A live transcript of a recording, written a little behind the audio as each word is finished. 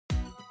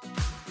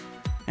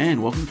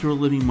and welcome to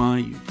Reliving My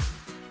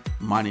Youth.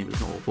 My name is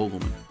Noel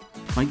Fogelman.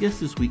 My guest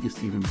this week is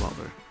Stephen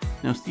Butler.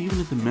 Now, Stephen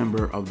is a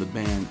member of the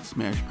band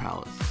Smash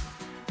Palace.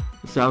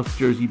 The South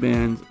Jersey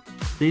band,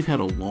 they've had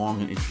a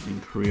long and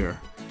interesting career.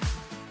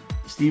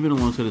 Stephen,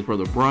 alongside his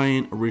brother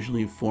Brian,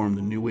 originally formed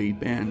the new wave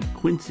band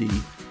Quincy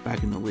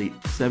back in the late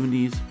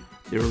 70s.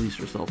 They released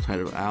their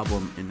self-titled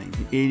album in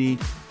 1980.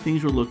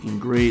 Things were looking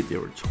great. They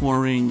were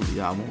touring.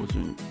 The album was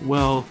doing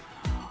well.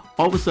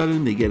 All of a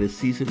sudden, they get a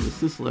cease and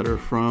desist letter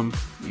from,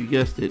 you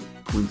guessed it,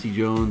 Quincy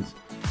Jones.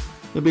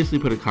 They basically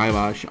put a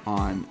kibosh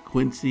on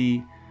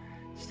Quincy.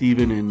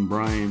 Stephen and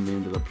Brian, they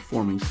ended up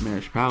forming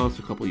Smash Palace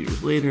a couple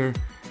years later.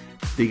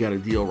 They got a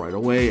deal right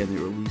away, and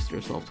they released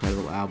their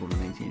self-titled album in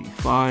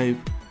 1985,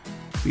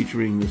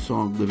 featuring the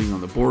song Living on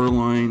the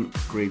Borderline.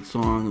 Great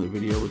song. The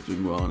video was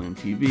doing well on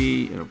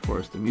MTV, and of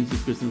course, the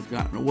music business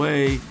got in the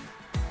way.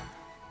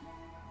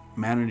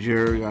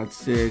 Manager got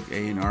sick,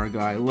 A&R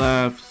guy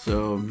left,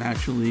 so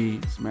naturally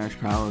Smash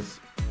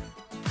Palace,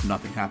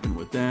 nothing happened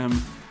with them.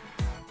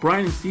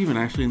 Brian and Stephen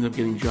actually ended up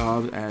getting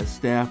jobs as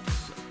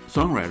staff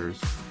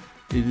songwriters.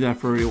 They did that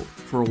for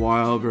a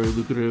while, very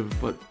lucrative,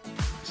 but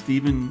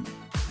Stephen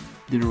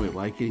didn't really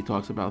like it. He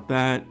talks about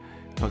that.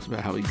 He talks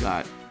about how he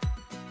got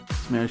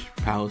Smash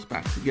Palace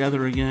back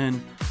together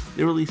again.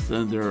 They released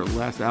their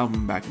last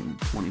album back in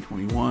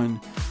 2021,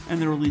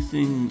 and they're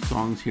releasing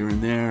songs here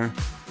and there.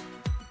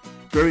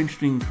 Very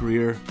interesting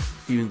career.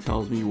 Stephen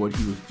tells me what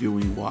he was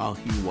doing while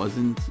he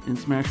wasn't in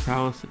Smash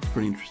Palace. It's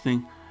pretty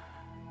interesting.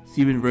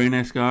 Stephen, very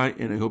nice guy,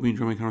 and I hope you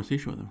enjoy my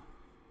conversation with him.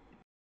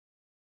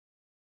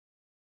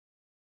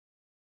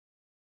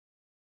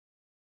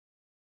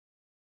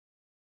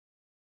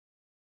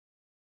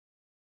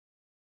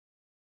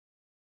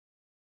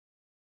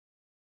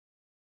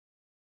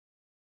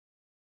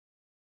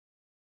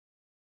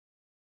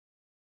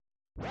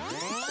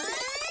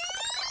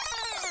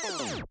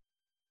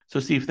 So,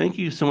 Steve, thank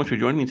you so much for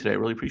joining me today. I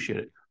really appreciate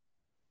it.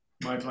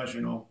 My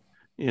pleasure, Noel.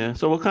 Yeah,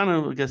 so we'll kind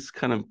of, I guess,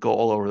 kind of go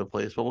all over the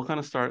place, but we'll kind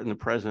of start in the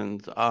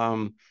present.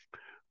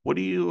 What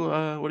are you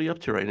up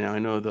to right now? I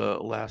know the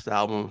last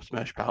album,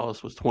 Smash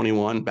Palace, was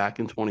 21 back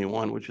in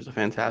 21, which is a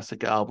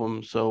fantastic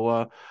album.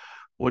 So,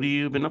 what have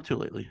you been up to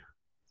lately?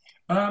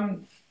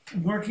 Um,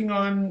 Working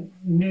on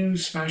new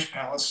Smash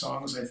Palace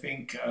songs. I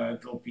think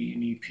there'll be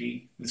an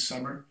EP this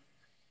summer,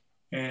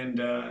 and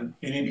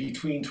in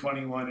between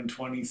 21 and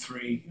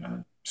 23,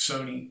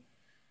 Sony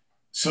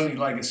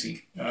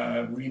Legacy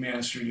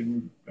remastered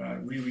and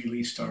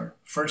re-released our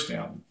first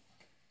album.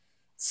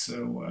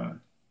 So,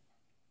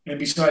 and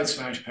besides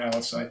Smash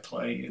Palace, I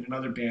play in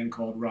another band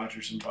called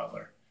Rogers and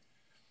Butler.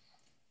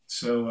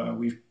 So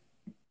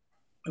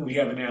we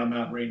have an album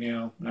out right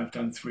now, and I've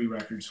done 3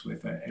 records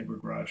with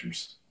Edward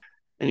Rogers.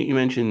 And you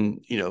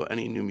mentioned,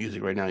 any new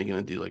music right now, you're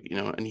gonna do like,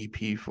 an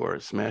EP for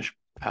Smash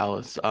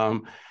Palace.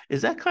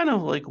 Is that kind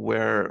of like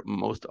where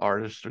most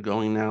artists are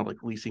going now,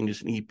 like releasing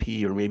just an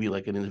EP or maybe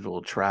like an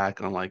individual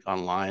track on like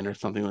online or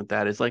something like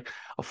that? Is like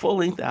a full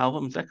length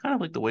album. Is that kind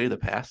of like the way of the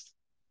past?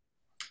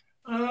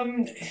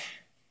 Um,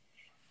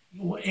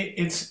 well,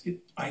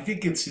 I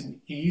think it's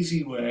an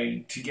easy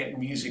way to get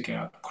music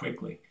out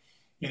quickly.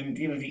 And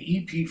the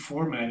EP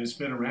format has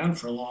been around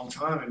for a long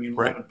time. I mean, a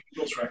Right. lot of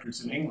Beatles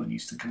records in England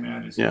used to come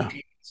out as Yeah.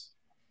 EPs.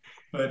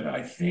 But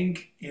I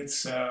think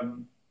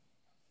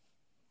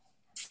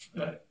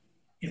uh,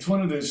 it's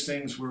one of those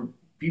things where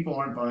people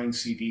aren't buying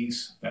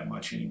CDs that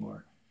much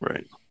anymore.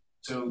 Right.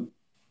 So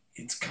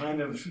it's kind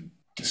of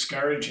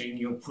discouraging.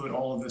 You'll put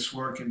all of this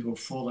work into a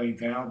full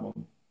length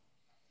album,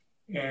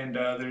 and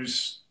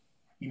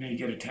you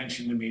get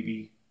attention to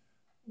maybe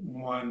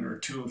 1 or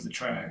 2 of the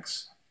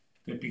tracks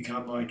that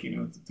become like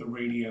the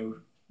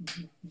radio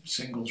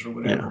singles or Yeah.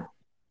 whatever.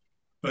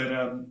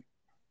 But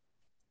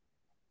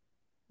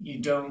you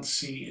don't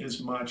see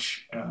as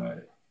much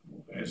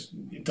as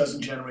it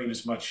doesn't generate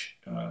as much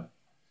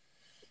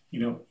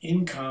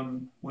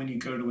income when you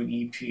go to an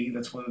EP.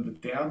 That's one of the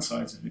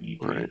downsides of an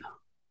Right.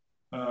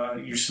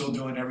 EP. You're still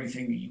doing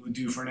everything that you would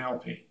do for an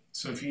LP.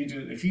 So if you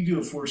do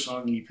a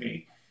 4-song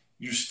EP,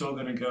 you're still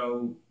going to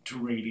go to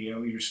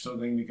radio. You're still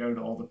going to go to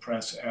all the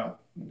press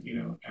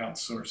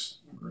outsource,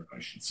 or I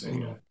should say,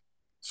 Mhm.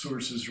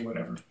 sources or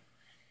whatever.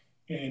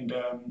 And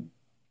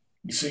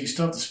so you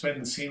still have to spend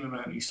the same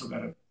amount. You still got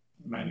to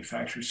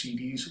manufacture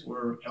CDs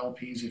or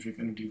LPs if you're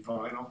going to do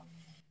vinyl.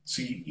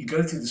 So you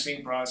go through the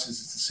same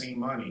process. It's the same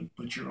money,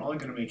 but you're only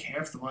going to make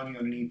half the money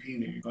on an EP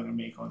that you're going to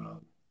make on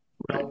an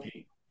Right.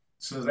 LP.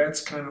 So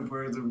that's kind of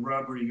where the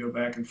rub, where you go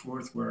back and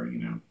forth, where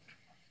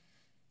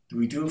do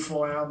we do a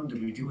full album? Do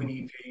we do an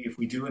EP? If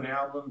we do an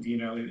album,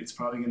 it's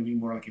probably going to be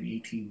more like an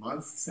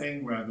 18-month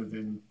thing rather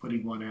than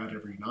putting one out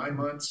every 9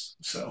 months.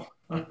 So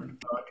I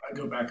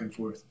go back and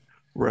forth.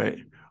 Right.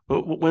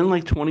 But when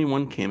like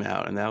 21 came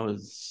out and that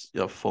was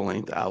a full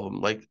length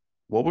album, like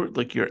what were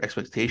like your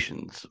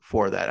expectations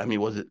for that? I mean,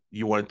 was it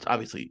you wanted to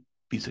obviously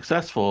be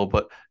successful,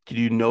 but did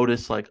you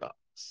notice like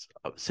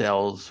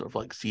sales of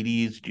like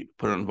CDs? Did you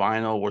put it on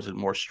vinyl? Was it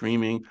more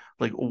streaming?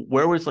 Like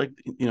where was like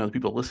the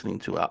people listening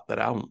to that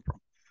album from?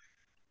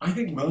 I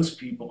think most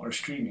people are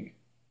streaming it.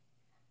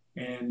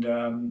 and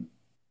I'm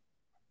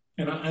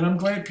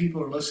glad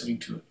people are listening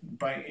to it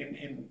by in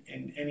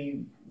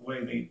any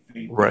way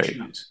they Right.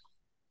 choose.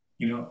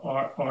 You know,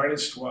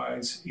 artist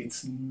wise,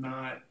 it's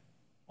not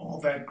all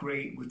that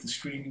great with the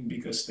streaming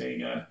because they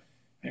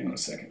hang on a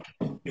second,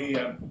 they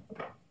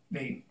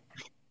they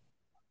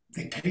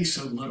they pay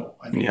so little.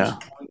 I think it's Yeah.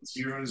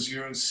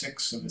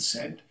 0.006 of a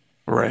cent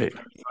Right. for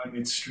every time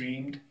it's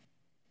streamed.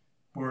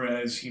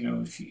 Whereas, you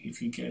know, if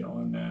you get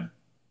on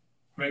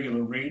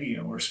regular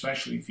radio, or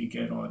especially if you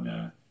get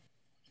on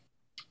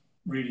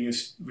radio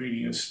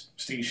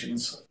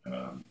stations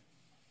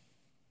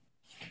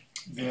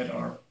that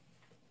are,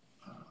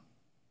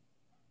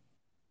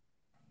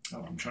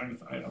 oh, I'm trying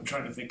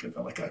to think of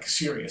like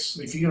Sirius.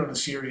 If you get on a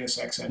Sirius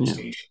XM Yeah.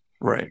 station,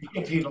 Right. you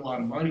get paid a lot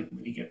of money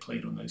when you get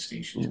played on those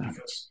stations Yeah.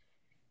 because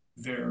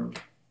they're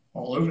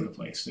all over the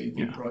place. They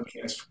Yeah.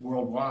 broadcast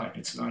worldwide.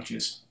 It's not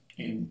just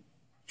in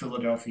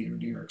Philadelphia or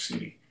New York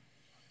City.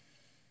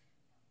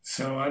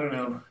 So I don't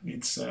know.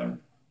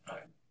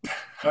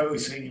 I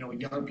always say, you know, when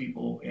young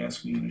people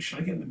ask me, you know, should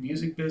I get in the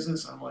music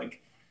business? I'm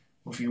like,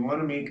 well, if you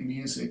want to make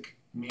music,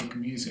 make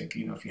music.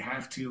 You know, if you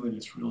have to, and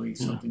it's really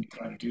Yeah. something you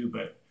got to do,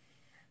 but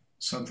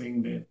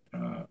something that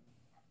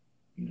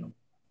you know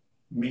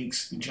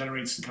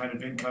generates the kind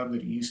of income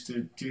that you used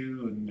to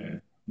do in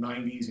the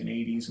 '90s and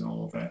 '80s and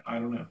all of that. I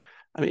don't know.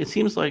 I mean, it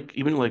seems like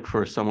even like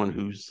for someone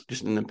who's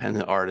just an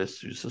independent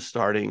artist who's just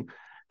starting,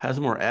 has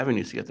more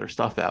avenues to get their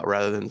stuff out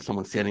rather than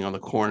someone standing on the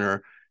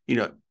corner, you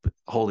know,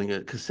 holding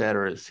a cassette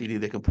or a CD.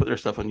 They can put their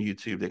stuff on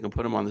YouTube, they can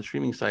put them on the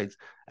streaming sites,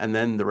 and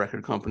then the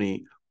record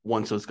company,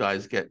 once those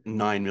guys get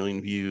 9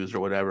 million views or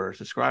whatever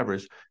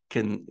subscribers,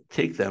 can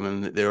take them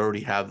and they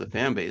already have the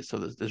fan base. So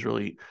there's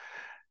really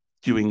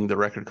doing the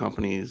record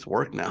company's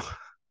work now.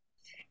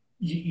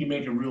 You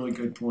make a really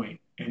good point,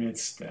 and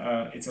it's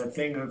a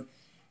thing of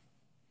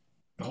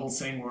the whole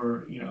thing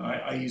where you know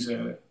I use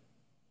a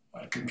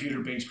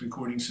computer-based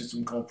recording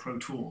system called Pro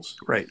Tools.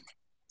 Right.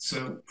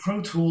 So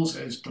Pro Tools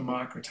has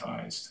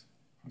democratized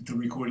the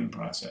recording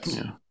process.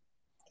 Yeah.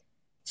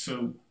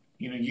 So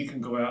you know you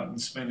can go out and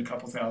spend a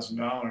couple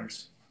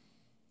 $1,000s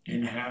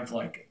and have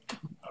like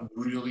a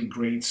really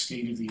great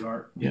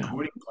state-of-the-art Yeah.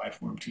 recording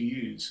platform to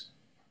use.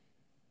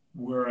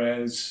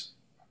 Whereas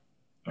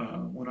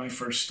when I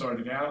first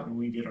started out and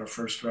we did our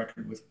first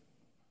record with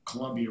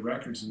Columbia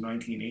Records in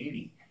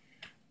 1980,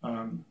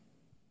 um,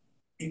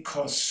 it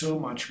cost so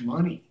much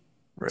money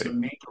to Right.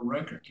 make a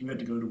record. You had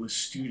to go to a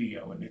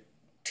studio and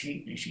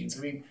tape machines.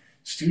 I mean,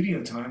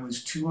 studio time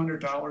was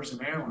 $200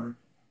 an hour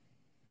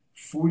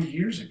 40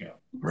 years ago.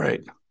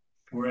 Right.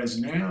 Whereas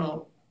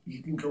now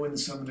you can go into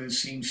some of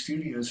those same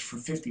studios for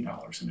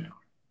 $50 an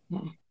hour,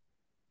 Hmm.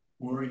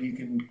 or you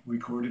can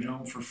record at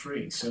home for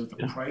free. So the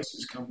Yeah.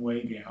 prices come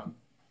way down.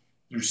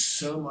 There's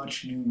so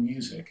much new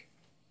music.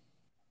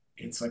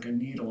 It's like a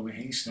needle in a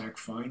haystack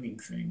finding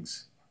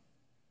things.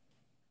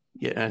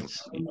 Yeah,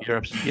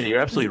 you're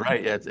absolutely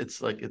right. Yeah, it's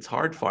like it's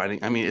hard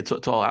finding. I mean, it's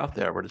all out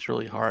there, but it's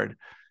really hard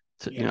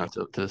to Yeah.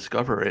 to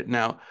discover it.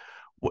 Now,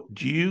 what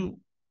do you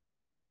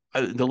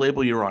the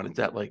label you're on, is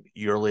that like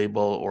your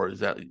label, or is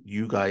that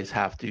you guys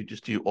have to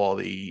just do all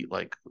the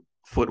like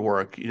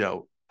footwork,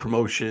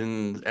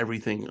 promotions,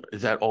 everything?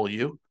 Is that all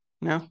you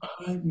now?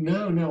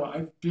 No, no.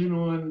 I've been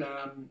on,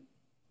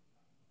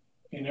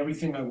 and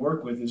everything I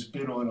work with has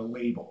been on a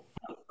label.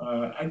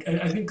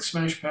 I think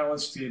Smash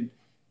Palace did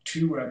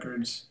two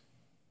records,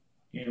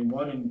 and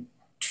one in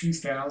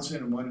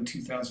 2000 and one in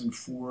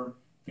 2004.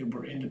 They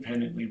were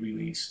independently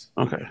released,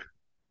 Okay.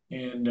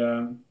 and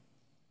um,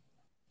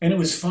 and it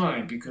was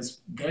fine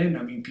because then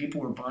I mean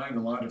people were buying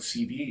a lot of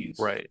CDs,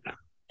 Right.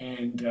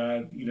 and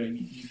you know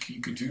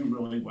you could do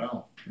really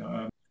well.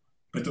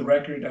 But the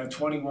record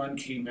 21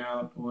 came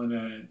out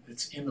on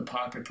it's In the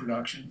Pocket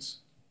Productions,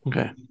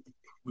 Okay.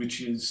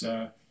 which is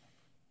a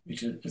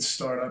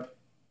startup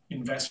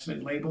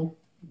investment label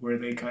where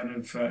they kind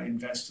of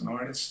invest in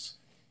artists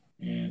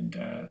and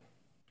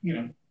you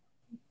know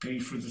pay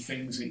for the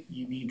things that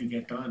you need to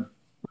get done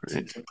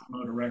Right. to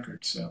promote a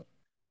record. So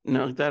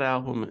No, that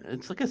album,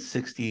 it's like a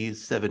 60s,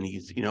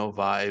 70s,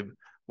 vibe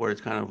where it's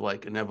kind of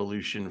like an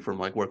evolution from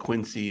like where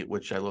Quincy,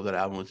 which I love that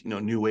album, was,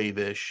 new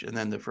wave-ish. And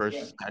then the yeah,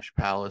 first Smash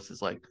Palace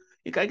is like,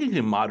 I can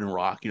do modern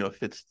rock,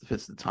 fits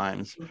the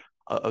times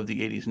of the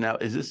 80s. Now,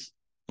 is this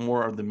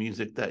more of the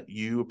music that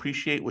you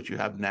appreciate, what you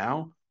have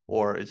now?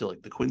 Or is it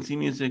like the Quincy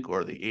music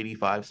or the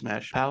 85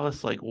 Smash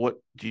Palace? Like, what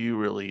do you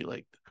really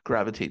like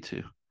gravitate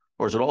to?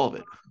 Or is it all of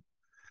it?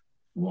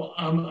 well,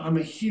 I'm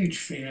a huge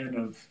fan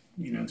of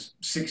you know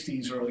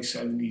 '60s, early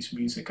 '70s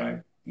music. I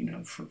you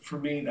know for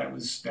me that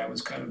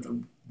was kind of the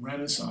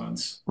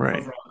renaissance Right.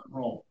 of rock and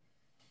roll.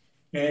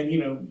 And you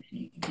know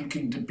you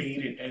can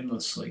debate it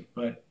endlessly,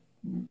 but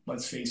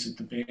let's face it,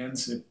 the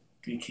bands that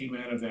came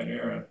out of that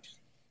era,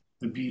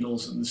 the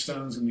Beatles and the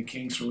Stones and the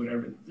Kinks or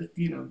whatever,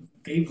 you know,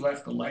 they've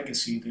left a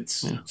legacy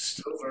that's Yeah.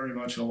 still very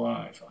much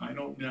alive. I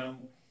don't know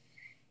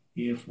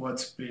if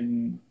what's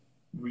been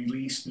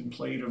released and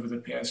played over the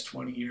past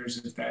 20 years,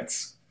 if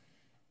that's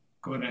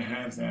going to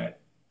have that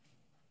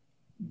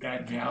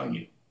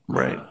value.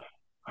 Right. Uh,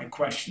 I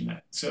question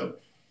that. So,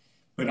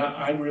 But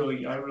I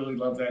really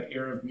love that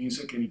era of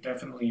music, and it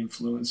definitely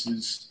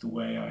influences the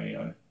way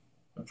I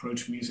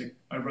approach music.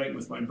 I write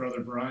with my brother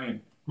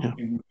Brian, Yeah.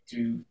 and we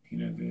do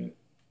the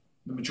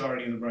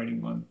majority of the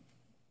writing on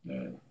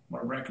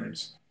our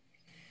records.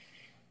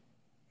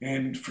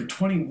 And for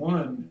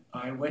 21,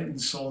 I went and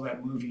saw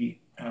that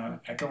movie,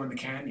 Echo in the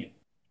Canyon.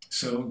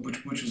 So,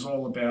 which is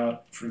all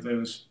about, for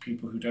those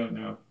people who don't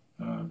know,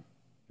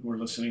 who are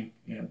listening,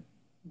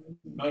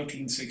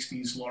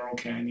 1960s Laurel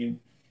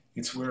Canyon.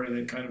 It's where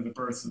the kind of the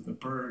birth of the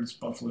Byrds,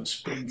 Buffalo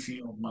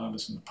Springfield,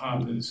 Mamas and the Mhm.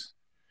 Papas,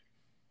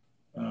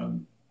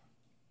 um,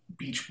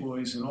 Beach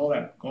Boys, and all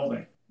that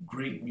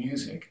great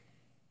music.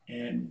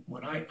 And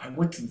when I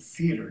went to the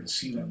theater to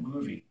see that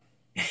movie,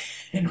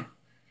 and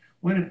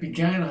when it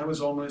began, I was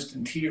almost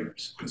in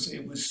tears because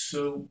it was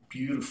so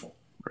beautiful.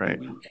 It Right.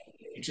 was,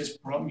 it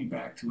just brought me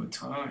back to a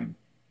time.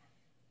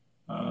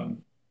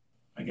 Um,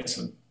 I guess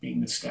I'm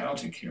being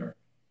nostalgic here,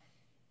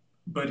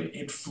 but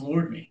it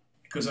floored me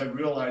because I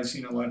realized,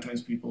 a lot of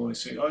times people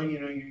always say, "Oh, you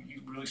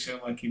really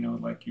sound like,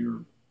 like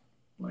you're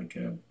like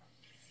an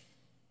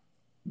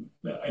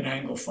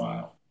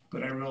Anglophile."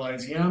 But I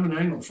realized, yeah, I'm an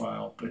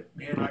Anglophile, but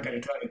man, Yeah. I got to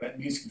tell you, that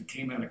music that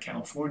came out of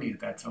California at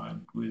that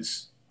time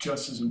was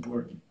just as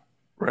important.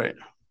 Right.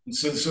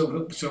 So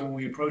when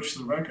we approached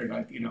the record,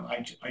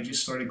 I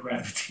just started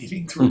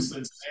gravitating towards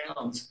those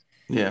sounds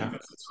Yeah.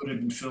 because that's what had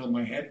been filling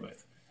my head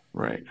with.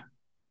 Right.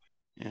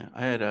 Yeah.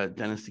 I had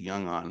Dennis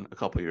DeYoung on a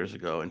couple years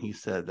ago, and he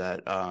said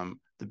that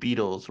the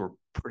Beatles were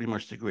pretty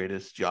much the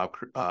greatest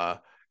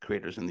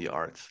creators in the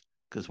arts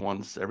because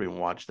once everyone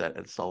watched that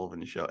Ed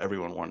Sullivan show,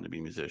 everyone wanted to be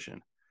a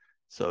musician.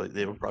 So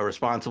they were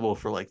responsible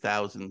for like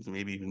thousands,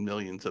 maybe even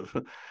millions of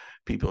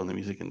people in the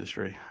music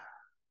industry.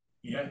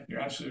 Yeah, you're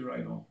absolutely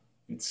right, Noel.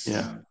 It's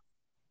Yeah.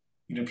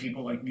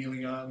 people like Neil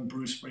Young,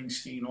 Bruce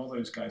Springsteen, all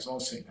those guys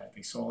all say that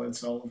they saw Ed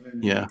Sullivan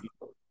and Yeah.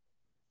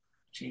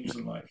 changed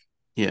their life.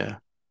 Yeah.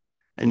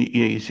 And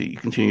you see, you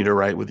continue to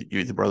write with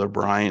your brother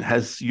Brian.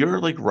 Has your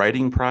like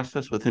writing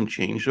process with him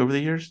changed over the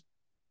years?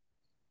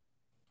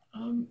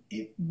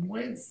 It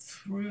went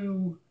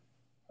through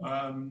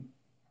um,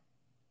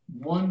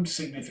 one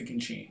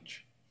significant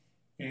change.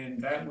 And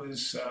that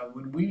was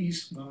when we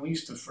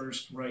used to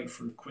first write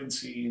for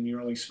Quincy and the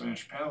early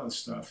Smash Palace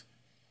stuff.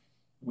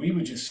 We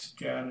would just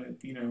get down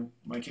at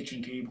my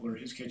kitchen table or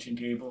his kitchen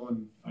table,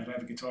 and I'd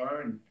have a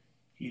guitar, and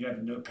he'd have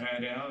a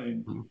notepad out,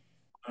 and Mhm.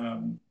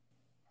 um,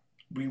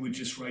 we would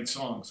just write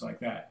songs like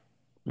that.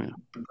 Yeah.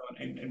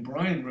 And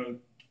Brian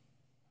wrote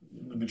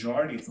the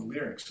majority of the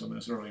lyrics on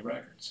those early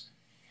records,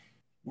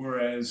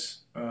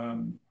 whereas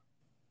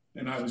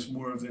and I was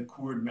more of the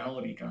chord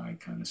melody guy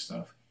kind of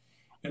stuff.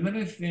 And then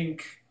I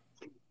think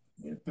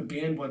the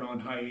band went on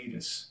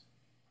hiatus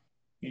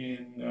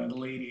in the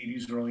late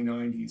 80s, early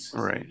 90s.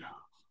 All right.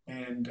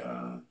 And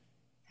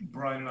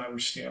Brian and I were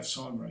staff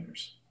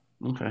songwriters.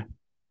 Okay.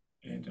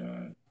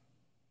 And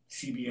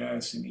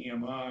CBS and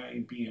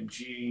EMI,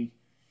 BMG.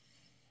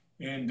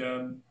 And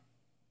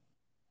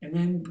and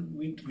then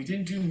we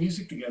didn't do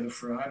music together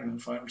for, I don't know,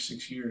 5 or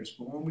 6 years.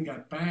 But when we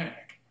got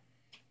back,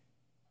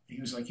 he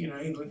was like,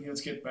 hey,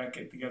 let's get back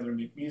together and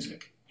make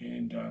music.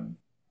 And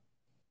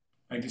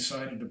I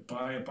decided to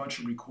buy a bunch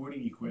of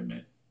recording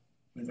equipment.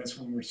 And that's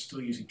when we're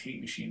still using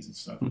tape machines and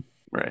stuff.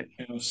 Right.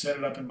 And I set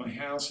it up in my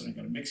house, and I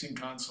got a mixing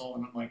console,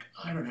 and I'm like,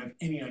 I don't have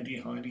any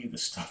idea how any of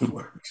this stuff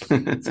works. So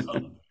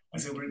I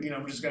said, we're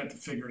just going to have to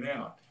figure it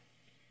out.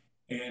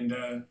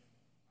 And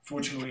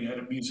fortunately, I had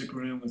a music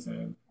room with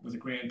a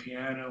grand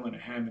piano and a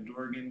Hammond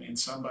organ, and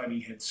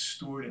somebody had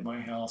stored at my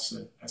house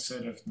a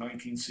set of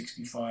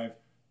 1965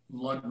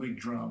 Ludwig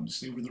drums.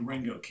 They were the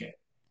Ringo kit.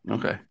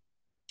 Okay.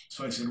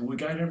 So I said, well, we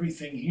got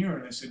everything here.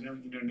 And I said, no,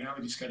 now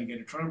we just got to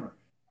get a drummer.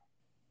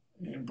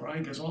 And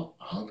Brian goes, well,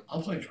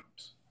 I'll play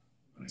drums.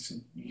 And I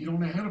said, you don't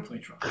know how to play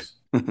drums.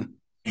 And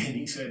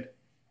he said,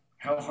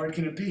 how hard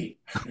can it be?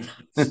 And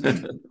I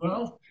said,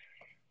 well,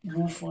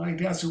 we'll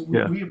find out. So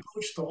Yeah. we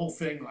approached the whole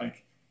thing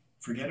like,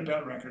 forget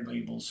about record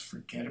labels,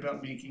 forget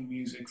about making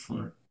music Mm.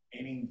 for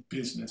any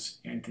business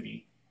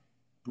entity.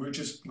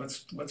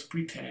 Let's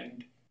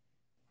pretend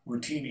we're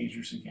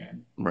teenagers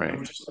again, and Right.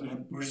 we're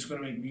just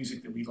gonna make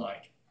music that we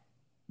like,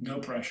 no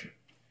pressure.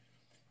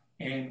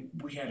 And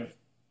we had a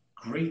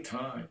great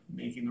time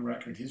making the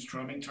record. His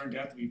drumming turned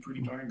out to be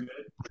pretty darn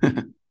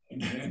good.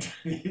 And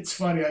it's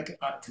funny.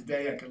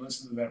 Today I can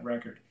listen to that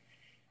record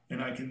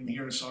and I can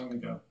hear a song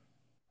and go,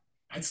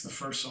 "That's the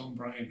first song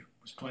Brian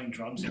was playing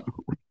drums on,"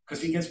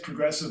 because he gets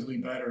progressively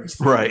better as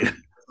the Right.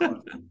 record goes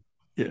on.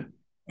 Yeah.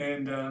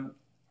 And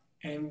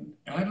and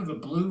out of the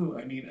blue,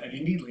 I mean, an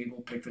indie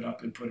label picked it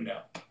up and put it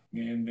out,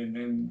 and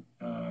then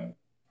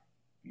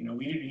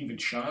we didn't even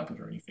shop it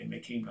or anything. They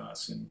came to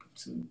us, and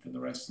so then the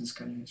rest is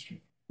kind of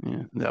history.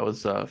 Yeah. That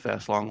was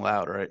Fast, Long,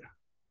 Loud, right?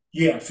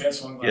 Yeah,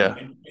 Fast Long Loud.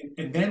 Yeah.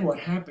 And then what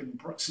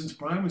happened, since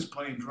Brian was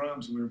playing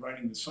drums and we were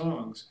writing the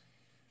songs,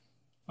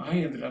 I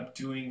ended up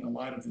doing a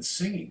lot of the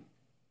singing.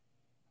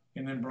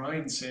 And then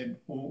Brian said,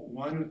 well,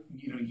 why don't,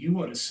 you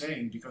ought to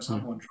sing because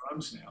Mm. I'm on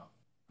drums now.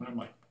 And I'm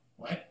like,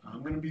 what?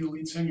 I'm going to be the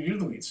lead singer? You're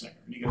the lead singer.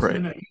 And he goes, no,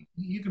 Right. no,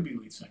 you can be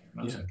the lead singer.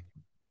 And I was Yeah. like,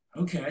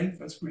 okay,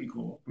 that's pretty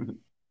cool. Mhm.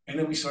 And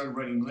then we started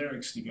writing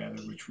lyrics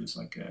together, which was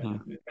like Yeah.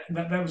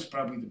 that was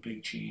probably the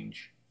big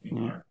change in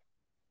Yeah. our.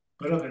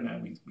 But other than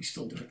that, we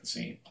still do it the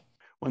same.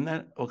 When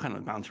that, well, kind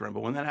of bounce around,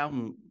 but when that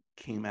album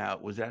came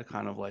out, was that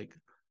kind of like,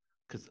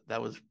 because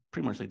that was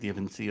pretty much like the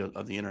infancy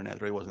of the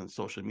internet, right? It wasn't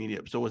social media.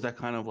 So was that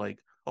kind of like,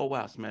 oh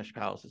wow, Smash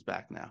Palace is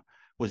back now?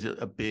 Was it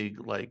a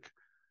big like,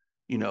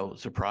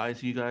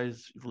 surprise you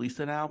guys released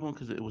an album?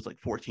 Because it was like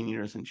 14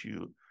 years since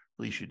you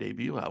released your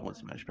debut album,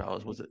 Smash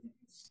Palace. Was it?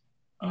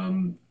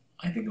 Um,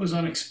 I think it was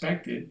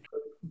unexpected,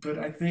 but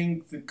I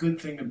think the good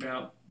thing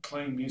about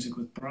playing music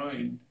with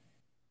Brian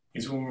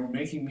is when we're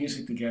making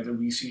music together,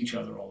 we see each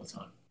other all the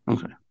time,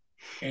 Okay.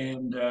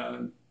 and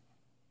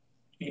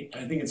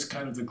I think it's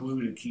kind of the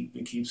glue that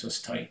keeps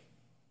us tight.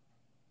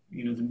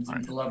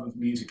 Right. The love of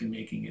music and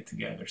making it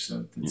together. So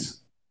Yeah.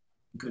 that's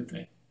a good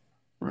thing.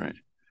 Right.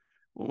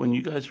 Well, when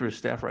you guys were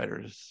staff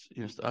writers,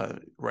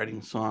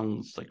 writing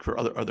songs like for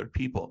other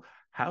people,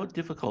 how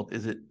difficult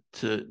is it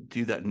to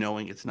do that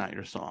knowing it's not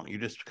your song? You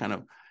just kind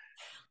of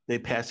they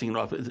passing it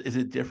off. Is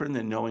it different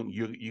than knowing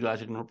you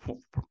guys are going to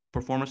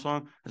perform a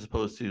song as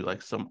opposed to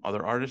like some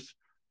other artist?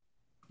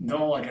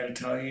 No, I got to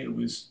tell you, it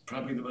was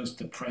probably the most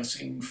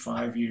depressing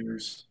 5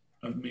 years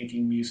of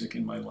making music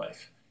in my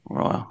life,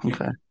 Wow.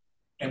 Okay.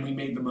 and we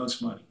made the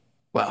most money.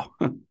 Wow.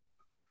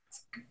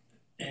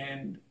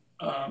 And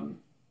um,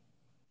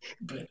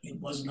 but it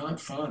was not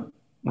fun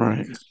Right.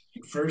 because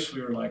at first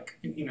we were like,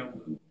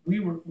 we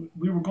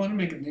were going to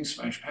make a new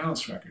Smash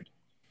Palace record,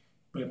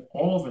 but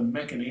all the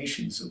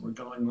machinations that were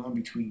going on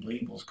between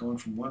labels, going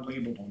from one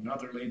label to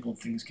another label,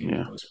 things getting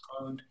Yeah.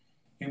 postponed,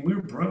 and we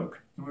were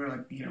broke, and we were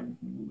like,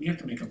 we have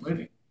to make a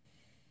living.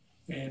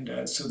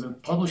 And so the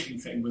publishing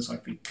thing was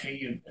like they pay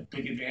you a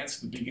big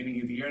advance at the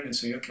beginning of the year, and they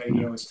say, okay,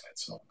 Yeah. it's 10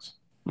 songs,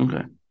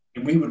 Okay.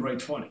 and we would write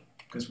 20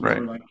 because we Right.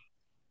 were like,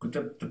 but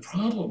the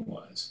problem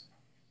was,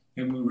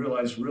 and we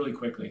realized really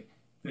quickly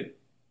that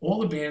all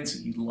the bands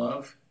that you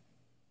love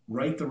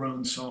write their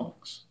own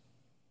songs.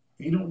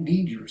 They don't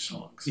need your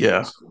songs.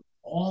 Yeah. So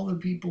all the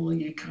people that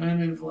you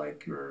kind of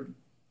like are,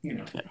 you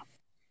know, Yeah.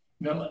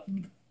 now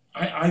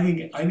I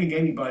think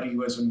anybody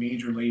who has a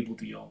major label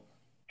deal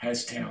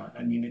has talent.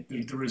 I mean,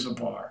 there is a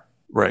bar,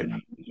 Right.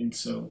 and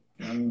so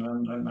I'm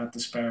not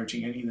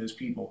disparaging any of those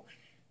people,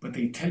 but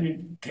they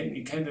tended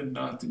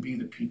not to be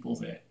the people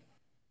that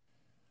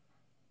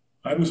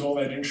I was all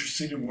that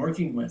interested in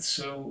working with.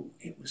 So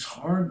it was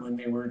hard when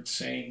they were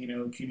saying,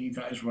 can you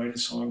guys write a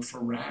song for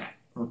Rat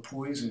or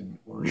Poison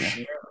or Yeah.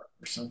 Cher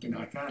or something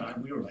like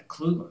that? We were like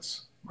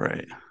clueless.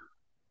 Right.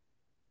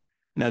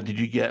 Now, did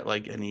you get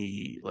like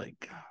any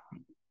like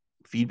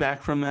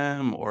feedback from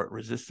them or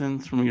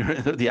resistance from your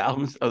the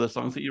albums or the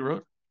songs that you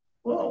wrote?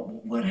 Well,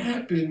 what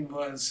happened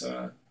was,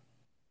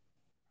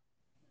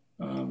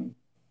 um,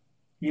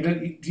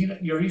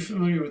 are you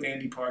familiar with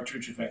Andy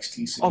Partridge of Oh,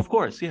 XTC? of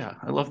course, yeah,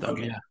 I love them.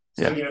 Okay. Yeah,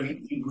 So, yeah,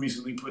 he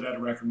recently put out a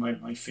record,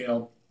 my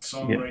failed yeah.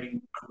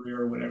 songwriting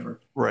career or whatever.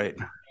 Right.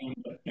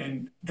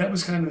 And that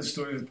was kind of the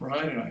story with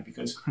Brian and I,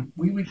 because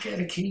we would get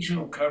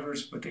occasional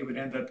covers, but they would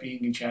end up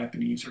being in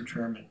Japanese or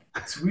German.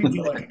 So we'd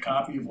get like a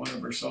copy of one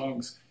of our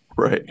songs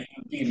Right. and it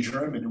would be in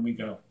German, and we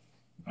go,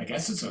 I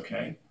guess it's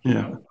okay,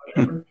 Yeah.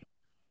 whatever.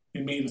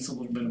 It made us a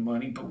little bit of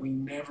money, but we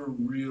never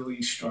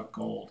really struck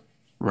gold.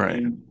 Right.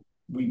 And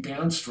we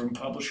bounced from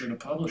publisher to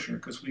publisher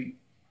because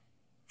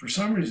for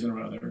some reason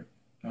or other,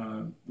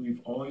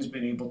 we've always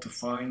been able to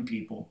find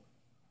people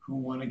who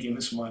want to give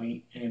us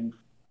money and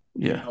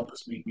Yeah. help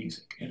us make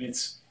music. And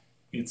it's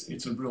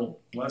a real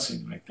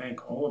blessing. I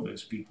thank all of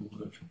those people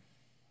who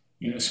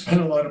have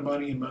spent a lot of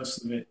money, and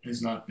most of it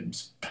has not been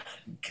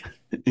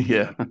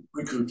Yeah.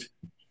 recouped.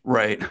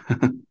 Right.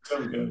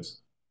 So it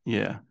goes.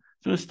 Yeah.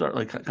 So let's start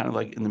like kind of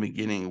like in the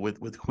beginning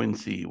with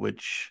Quincy,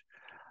 which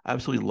I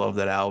absolutely love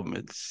that album.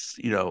 It's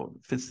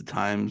fits the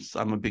times.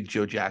 I'm a big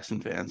Joe Jackson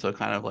fan, so it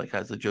kind of like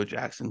has the Joe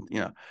Jackson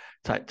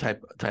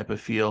type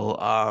of feel.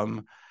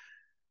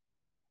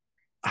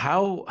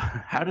 How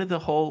did the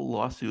whole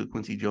lawsuit with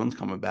Quincy Jones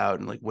come about,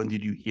 and like when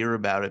did you hear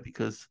about it?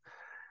 Because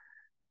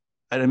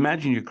I'd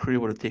imagine your career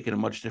would have taken a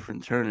much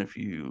different turn if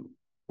you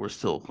were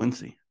still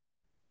Quincy.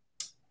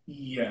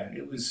 Yeah,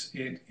 it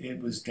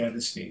was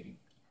devastating.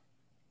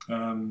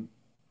 Um,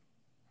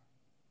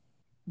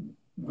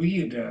 we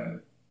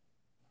had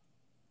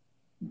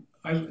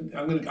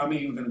I'm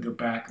even gonna go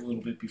back a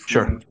little bit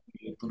before I Sure. give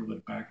you a little bit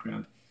of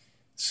background.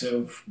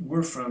 So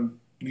we're from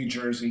New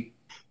Jersey,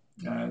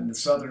 in the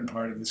southern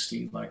part of the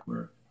state, like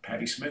where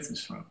Patti Smith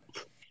is from.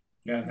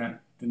 Yeah,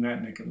 in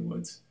that neck of the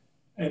woods.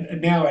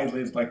 And now I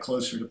live like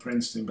closer to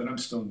Princeton, but I'm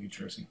still in New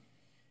Jersey.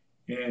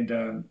 And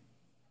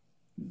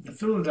the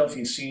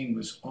Philadelphia scene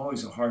was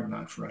always a hard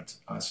nut for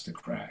us to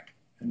crack.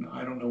 And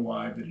I don't know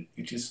why, but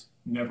it just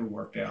never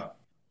worked out.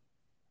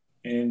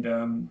 And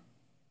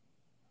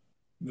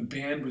the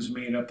band was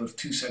made up of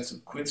two sets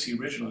of Quincy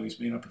originally was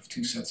made up of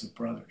two sets of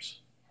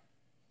brothers.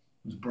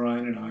 It was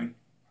Brian and I,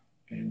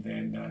 and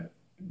then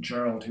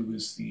Gerald, who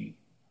was the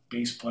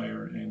bass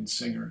player and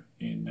singer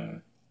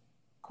in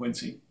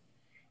Quincy.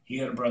 He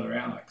had a brother,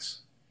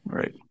 Alex.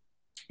 Right.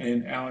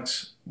 and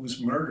Alex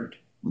was murdered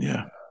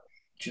Yeah.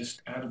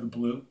 just out of the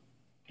blue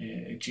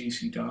at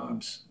JC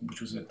Dobbs, which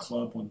was a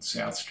club on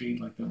South Street,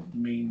 like the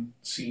main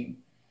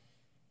scene.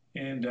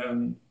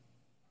 And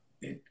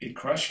it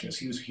crushed us.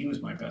 He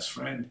was my best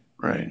friend,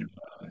 Right. and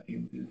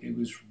it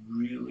was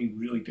really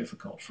really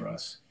difficult for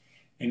us.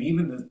 And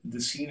even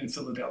the scene in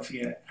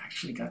Philadelphia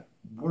actually got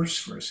worse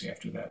for us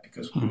after that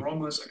because we Hmm. were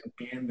almost like a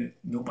band that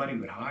nobody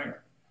would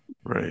hire.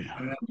 Right. I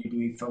don't know, maybe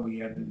we felt we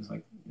had this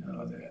like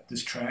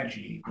this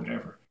tragedy,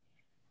 whatever.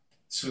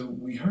 So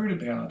we heard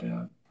about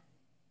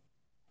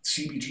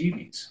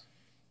CBGB's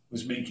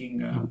was making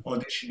Hmm.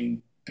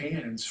 auditioning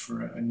bands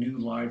for a new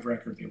live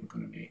record they were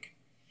going to make,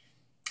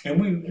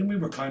 and we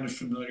were kind of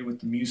familiar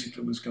with the music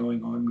that was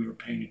going on. We were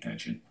paying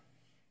attention,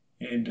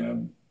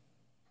 and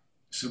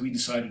so we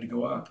decided to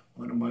go up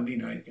on a Monday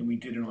night and we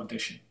did an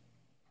audition.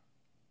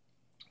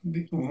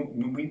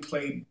 When we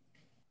played, it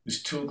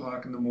was 2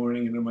 o'clock in the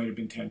morning, and there might have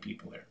been 10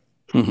 people there.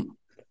 Hmm.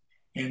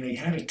 And they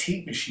had a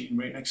tape machine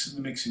right next to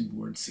the mixing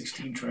board,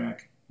 16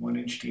 track, 1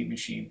 inch tape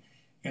machine,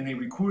 and they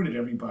recorded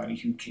everybody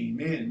who came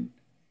in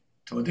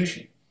to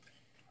audition.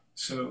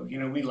 So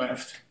we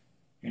left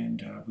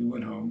and we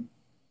went home,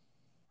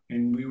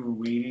 and we were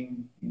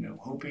waiting,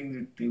 hoping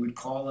that they would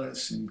call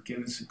us and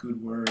give us a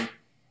good word.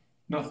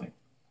 Nothing.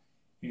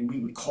 And we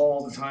would call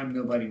all the time,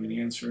 nobody would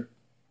answer.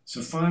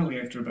 So finally,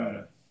 after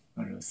about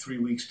I don't know, 3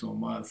 weeks to a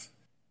month,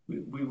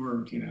 we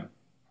were,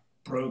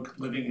 broke,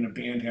 living in a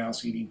band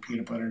house, eating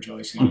peanut butter and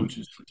jelly Hmm.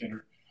 sandwiches for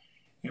dinner.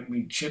 And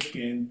we chipped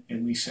in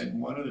and we sent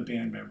one of the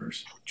band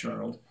members,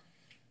 Gerald,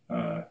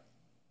 uh,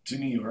 to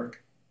New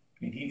York.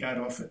 And he got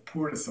off at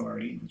Port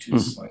Authority, which Hmm.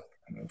 is like,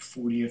 I don't know,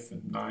 40th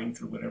and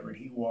 9th or whatever. And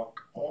he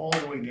walked all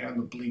the way down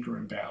to Bleecker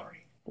and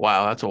Bowery.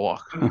 Wow, that's a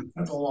walk.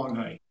 That's a long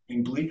hike.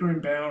 And Bleecker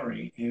and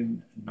Bowery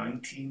in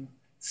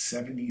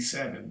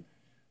 1977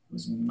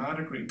 was not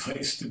a great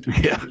place to be.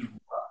 It Yeah. was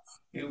rough.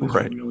 It was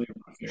Right. really a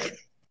rough area.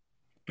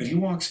 But he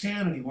walks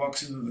down and he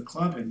walks into the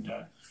club, and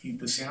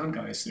the sound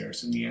guy's there.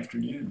 It's in the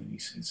afternoon, and he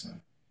says,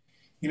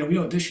 we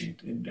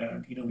auditioned,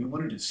 and we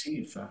wanted to see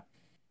if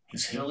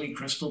has Hilly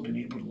Crystal been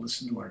able to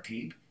listen to our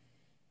tape.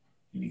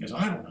 And he goes,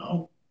 I don't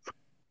know.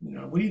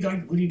 What are you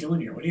guys? What are you doing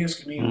here? What are you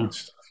asking me all Yeah. this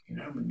stuff?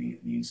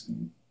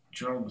 And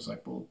Gerald was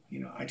like, well,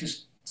 I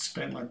just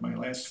spent like my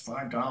last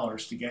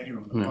 $5 to get here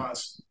on the Yeah.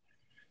 bus.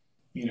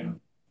 You know,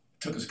 it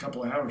took us a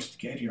couple of hours to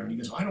get here, and he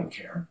goes, I don't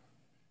care.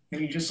 And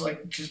he just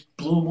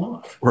blew him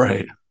off.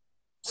 Right.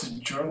 So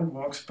Gerald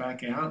walks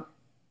back out.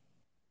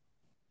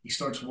 He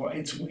starts.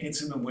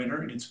 It's in the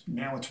winter, and it's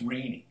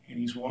raining, and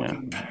he's Yeah.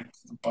 walking back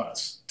to the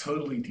bus,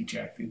 totally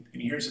dejected.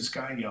 And he hears this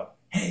guy yell,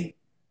 "Hey,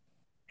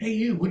 hey,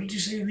 you! What did you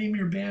say the name of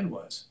your band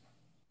was?"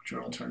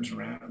 Gerald turns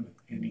around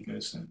and he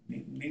goes, "The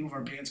name of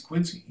our band's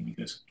Quincy." And he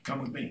goes,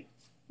 "Come with me."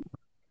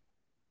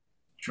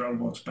 Gerald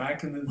walks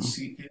back into the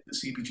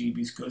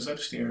CBGBs, goes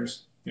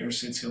upstairs. There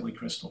sits Hilly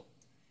Crystal,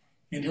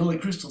 and Hilly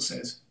Crystal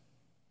says,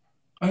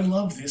 "I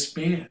love this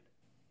band.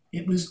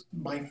 It was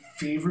my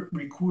favorite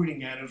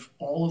recording out of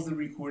all of the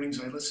recordings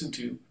I listened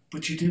to,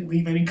 but you didn't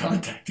leave any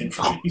contact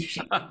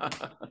information."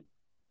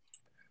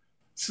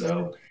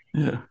 So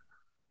Yeah.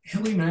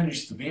 Hilly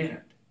managed the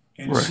band.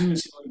 And as Right. soon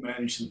as Hilly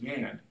managed the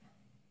band,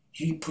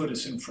 he put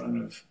us in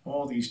front of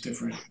all these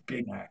different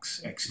big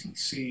acts,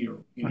 XTC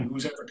or Right.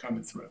 who's ever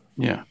coming through.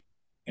 Yeah.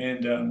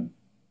 And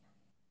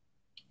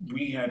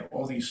we had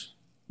all these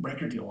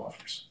record deal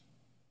offers.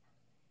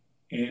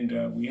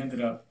 And we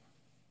ended up,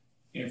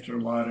 after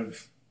a lot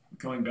of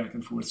going back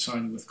and forth,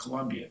 signing with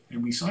Columbia.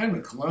 And we signed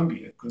with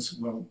Columbia because,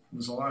 well, it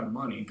was a lot of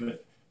money,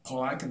 but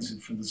Paul Atkinson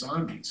from the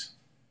Zombies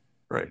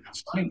Right.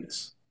 signed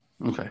us.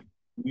 Okay.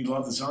 We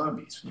love the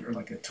Zombies. We were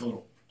like a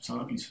total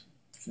Zombies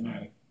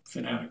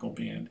fanatical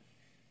band.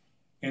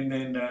 And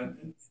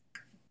then,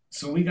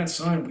 so we got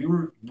signed. We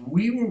were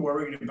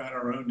worried about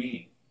our own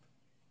name,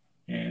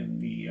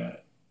 and the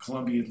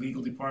Columbia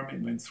legal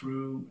department went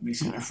through. And they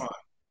said, Yeah. "You're fine,"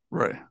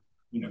 Right.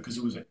 because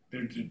it was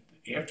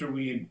after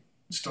we had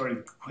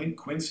started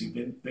Quincy,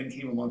 then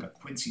came along a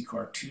Quincy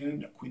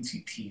cartoon, a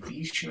Quincy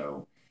TV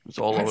show. It's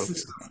all That's over. the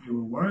stuff we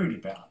were worried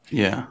about.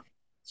 Yeah.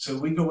 So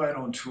we go out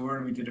on tour,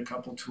 and we did a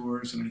couple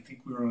tours, and I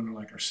think we were on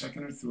like our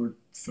second or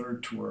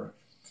third tour,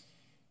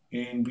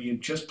 and we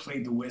had just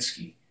played the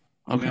Whiskey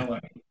in Okay. LA.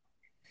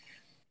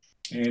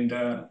 And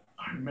I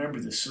remember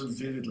this so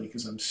vividly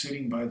because I'm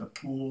sitting by the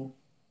pool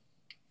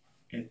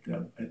at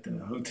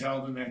the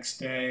hotel the next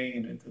day,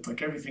 and it's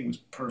like everything was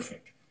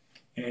perfect.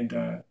 And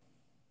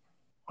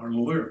our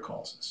lawyer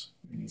calls us,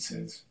 and he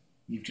says,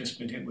 "You've just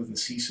been hit with a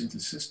cease and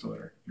desist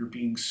order. You're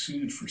being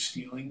sued for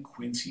stealing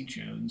Quincy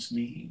Jones'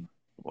 name."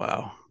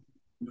 Wow.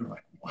 We were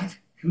like, "What?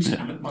 Who's?"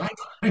 Yeah. My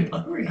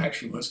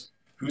reaction was,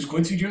 "Who's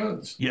Quincy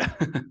Jones?" Yeah.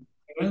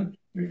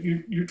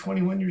 You're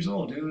 21 years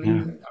old, dude. Yeah.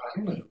 I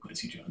don't know who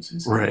Quincy Jones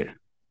is. Right.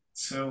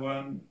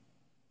 So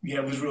yeah,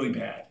 it was really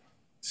bad.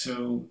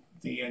 So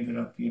they ended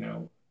up,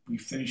 we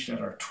finished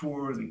out our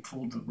tour. They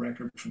pulled the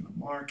record from the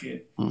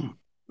market. Mm.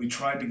 We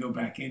tried to go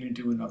back in and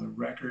do another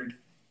record,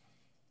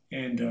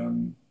 and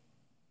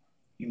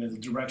the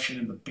direction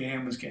of the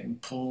band was getting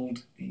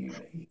pulled.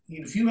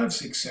 If you have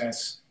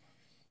success,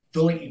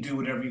 they'll let you do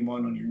whatever you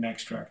want on your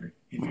next record.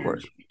 Of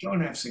course. If you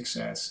don't have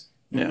success,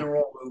 then Yeah. they're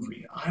all over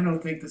you. I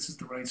don't think this is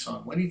the right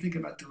song. What do you think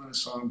about doing a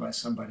song by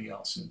somebody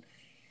else? And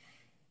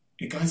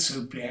it got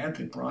so bad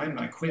that Brian and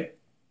I quit.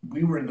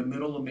 We were in the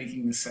middle of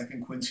making the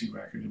second Quincy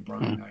record, and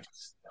Brian Mm. and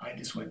I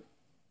just went,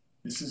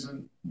 this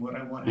isn't what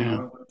I want, how Yeah.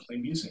 I want to play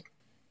music.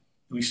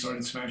 We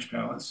started Smash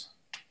Palace.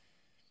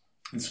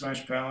 And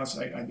Smash Palace,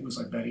 I think it was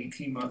like about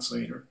 18 months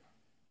later,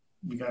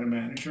 we got a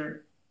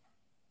manager.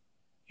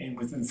 And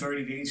within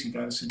 30 days, he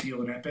got us a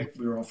deal at Epic.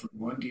 We were offered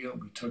one deal.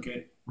 We took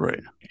it.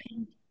 Right.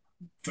 And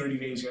 30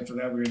 days after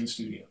that, we were in the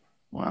studio.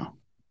 Wow.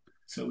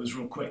 So it was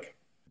real quick.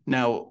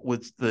 Now,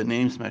 with the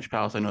name Smash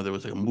Palace, I know there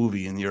was like a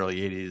movie in the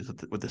early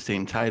 80s with the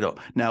same title.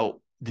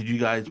 Now, did you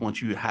guys,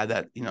 once you had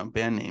that,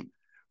 band name,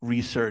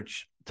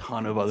 research a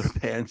ton of other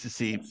bands to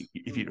see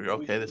if you were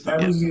okay?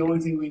 That was the only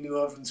thing we knew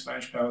of in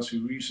Smash Palace. We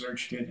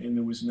researched it, and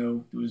there was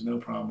no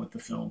problem with the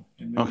film.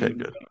 And Okay,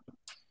 good.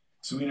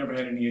 So we never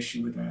had any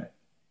issue with that.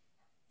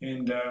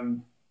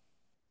 And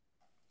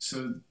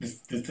so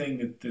the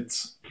thing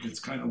that's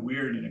kind of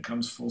weird, and it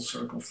comes full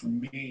circle for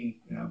me.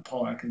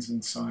 Paul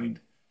Atkinson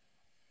signed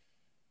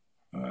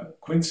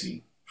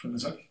Quincy from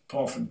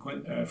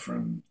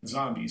from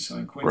Zombies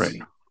signed Quincy,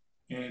 Right.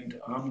 and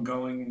I'm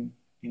going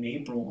in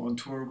April on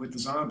tour with the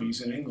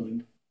Zombies in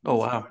England. Oh,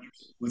 wow.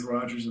 With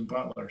Rogers and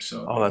Butler.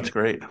 So Oh, that's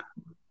great.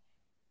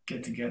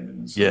 Get together,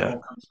 and so Yeah.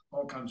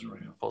 all comes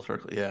around. Full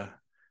circle. Yeah.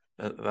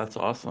 That's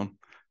awesome.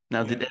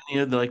 Now, Yeah. did any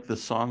of the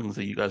songs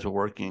that you guys were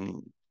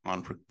working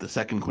on for the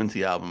second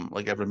Quincy album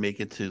ever make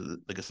it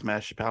to a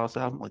Smash Palace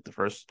album, like the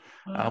first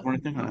album or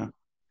anything?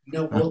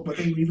 No, well, but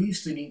they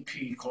released an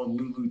EP called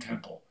Lulu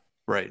Temple.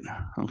 Right.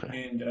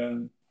 Okay.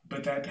 And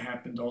but that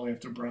happened all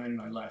after Brian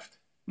and I left.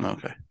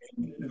 Okay.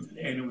 And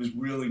it was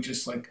really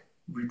just like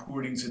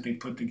recordings that they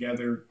put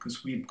together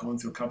because we had gone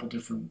through a couple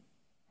different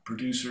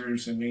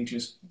producers, and they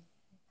just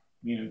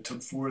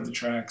took 4 of the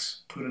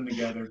tracks, put them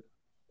together,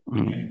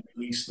 and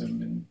released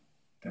them, and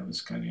that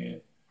was kind of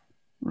it.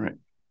 Right.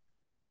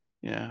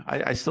 Yeah,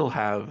 I still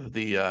have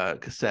the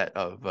cassette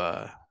of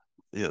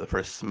the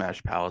first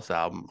Smash Palace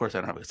album. Of course, I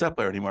don't have a cassette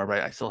player anymore,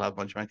 but I still have a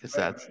bunch of my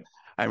cassettes. Right.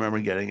 I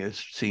remember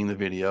seeing the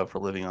video for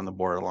 "Living on the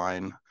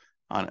Borderline"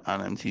 on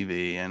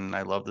MTV, and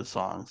I love the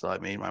song, so I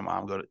made my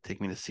mom take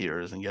me to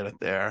Sears and get it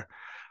there.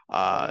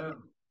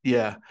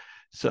 Yeah.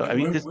 So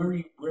where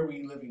were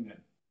you living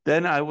then?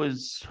 Then that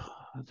was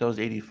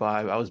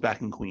 85. I was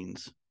back in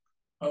Queens.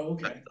 Oh,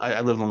 okay.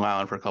 I lived on Long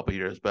Island for a couple of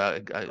years,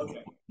 but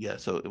Okay. yeah,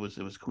 so it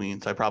was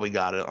Queens. I probably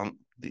got it on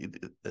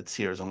at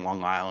Sears on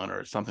Long Island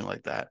or something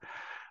like that.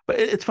 But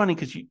it's funny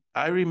because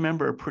I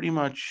remember pretty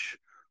much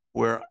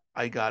where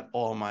I got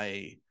all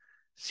my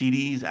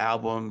CDs,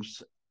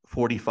 albums,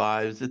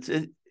 45s.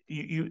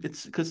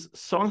 It's because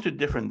songs are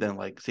different than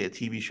say a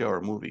TV show or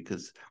a movie,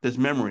 because there's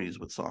memories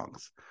with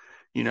songs.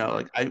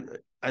 Like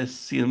I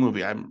see a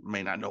movie, I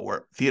may not know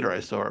where theater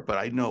I saw it, but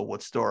I know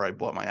what store I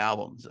bought my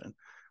albums in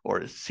or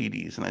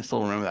CDs, and I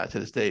still remember that to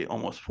this day,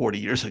 almost 40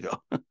 years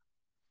ago.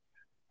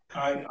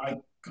 I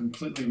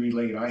completely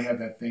relate. I have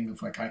that thing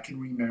of I can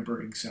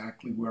remember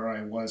exactly where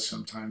I was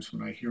sometimes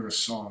when I hear a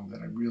song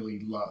that I really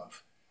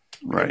love.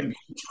 Right. I'm a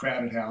huge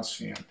Crowded House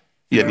fan.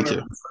 Yeah, me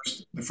too.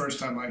 The first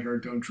time I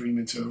heard "Don't Dream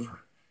It's Over,"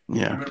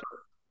 yeah, I remember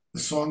the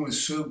song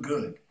was so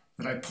good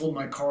that I pulled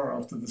my car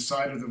off to the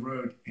side of the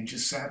road and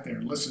just sat there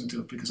and listened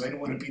to it because I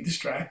didn't want to be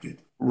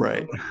distracted.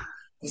 Right.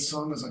 This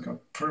song is like a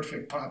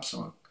perfect pop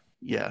song.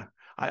 Yeah.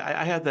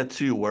 I have that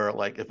too, where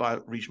if I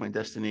reach my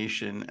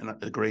destination and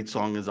a great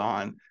song is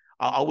on,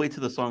 I'll wait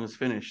till the song is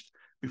finished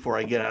before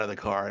I get out of the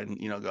car and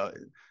go,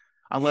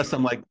 unless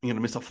I'm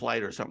miss a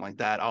flight or something like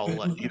that. I'll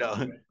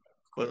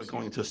but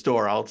going to a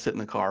store, I'll sit in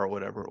the car or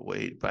whatever,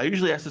 wait. But I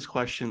usually ask this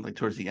question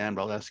towards the end,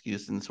 but I'll ask you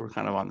since we're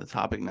kind of on the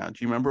topic now. Do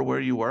you remember where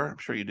you were? I'm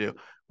sure you do.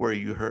 Where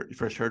you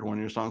first heard one of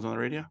your songs on the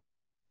radio?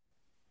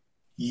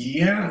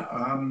 Yeah,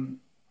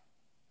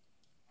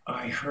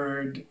 I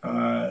heard.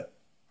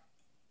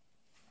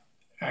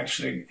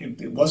 Actually,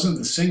 it wasn't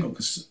the single,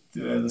 because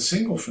the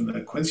single from the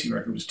Quincy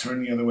record was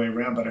 "Turn the Other Way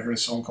Around," but I heard a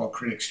song called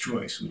 "Critic's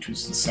Choice," which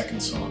was the second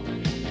song.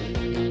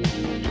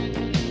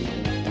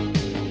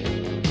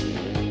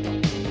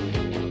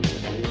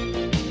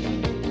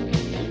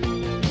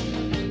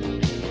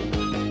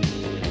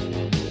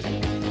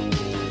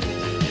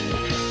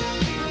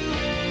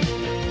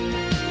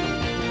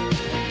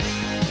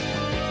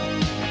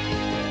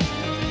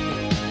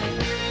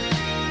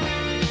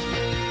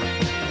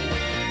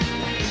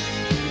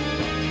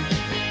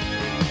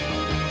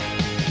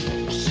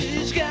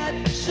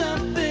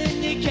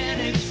 Something you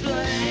can't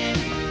explain.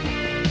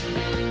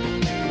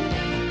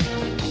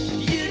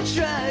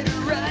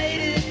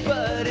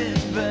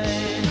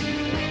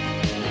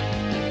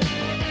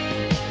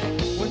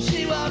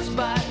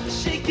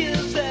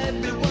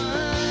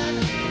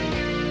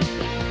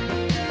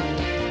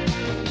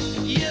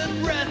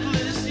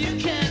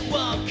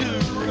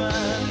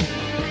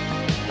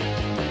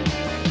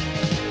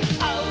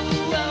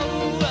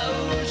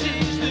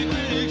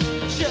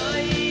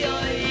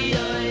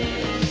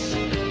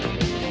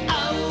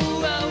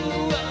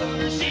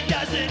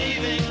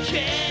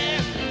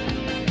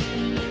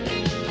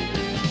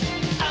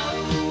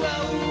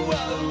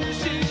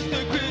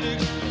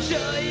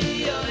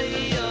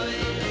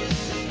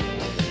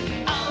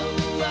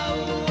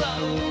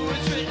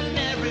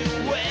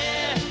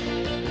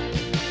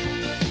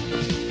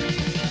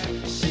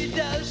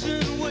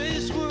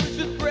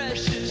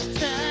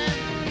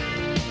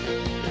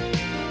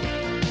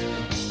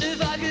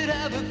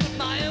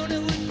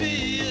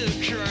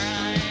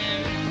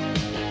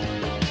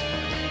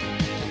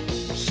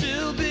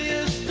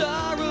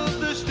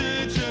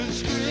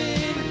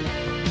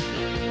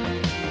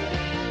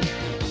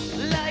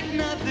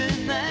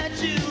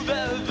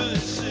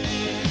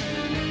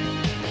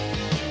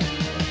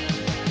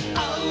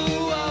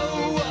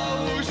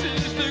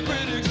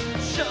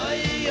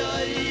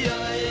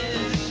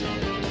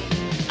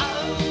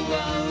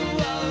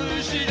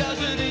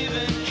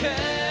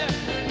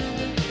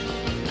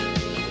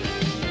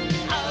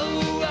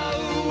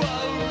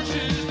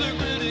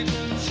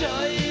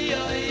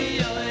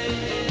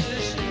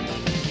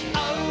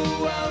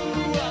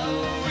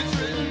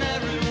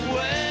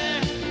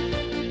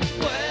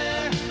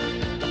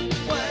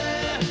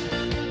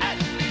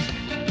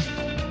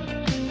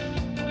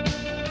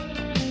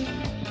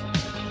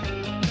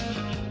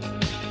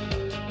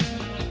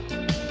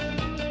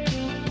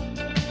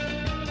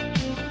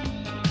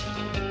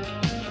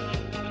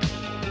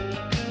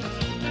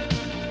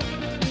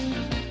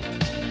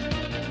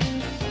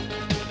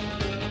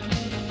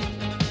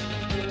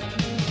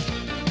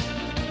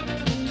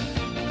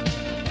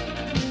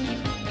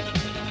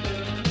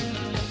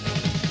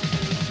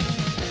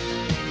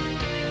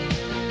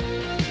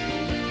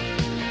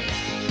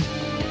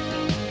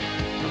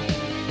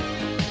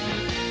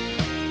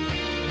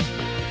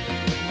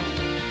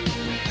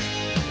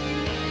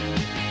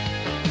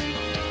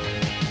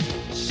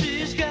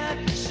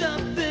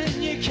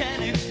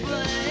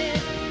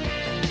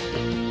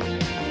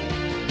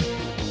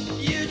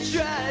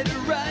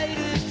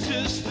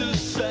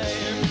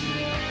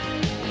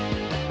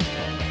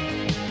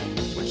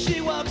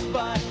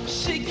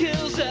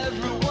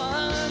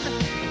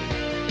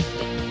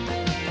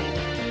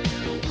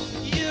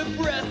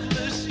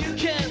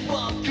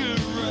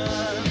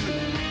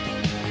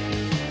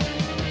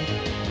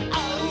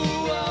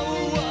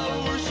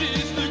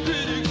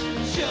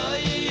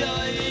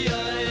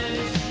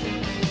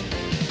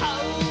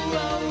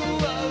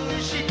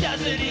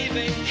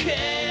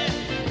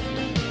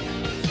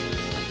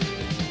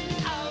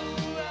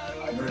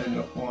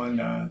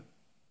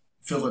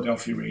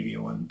 Philadelphia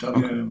radio on Okay.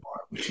 WMMR,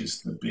 which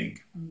is the big,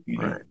 you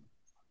know, Right.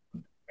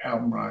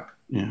 album rock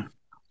Yeah.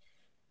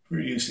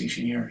 radio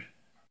station here.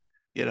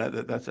 Yeah,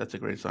 that's a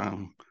great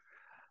song.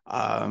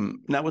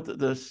 Now with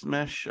the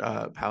Smash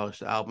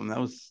Palace album, that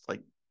was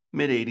like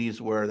mid '80s,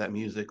 where that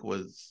music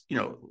was,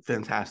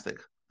 fantastic.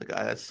 Like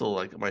that's still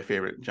like my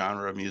favorite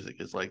genre of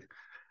music is like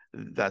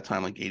that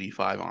time, like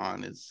 '85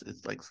 on. It's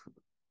like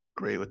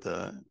great with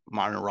the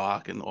modern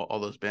rock and all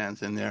those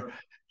bands in there.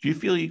 Do you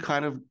feel you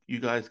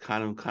guys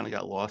kind of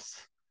got lost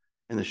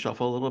in the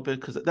shuffle a little bit?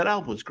 Because that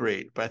album was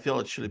great, but I feel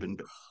it should have been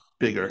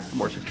bigger,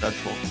 more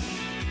successful.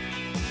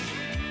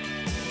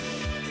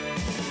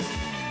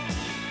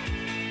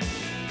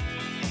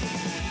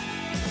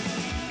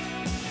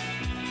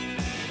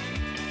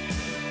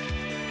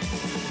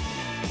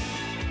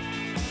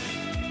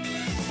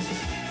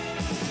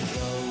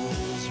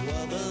 Those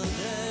were the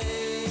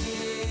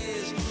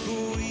days,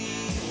 we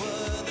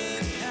were the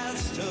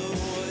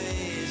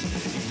castaways.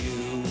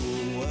 You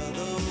were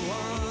the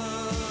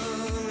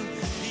one,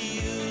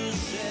 you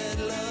said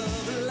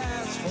love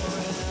lasts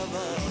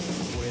forever.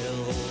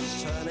 Wheels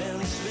turn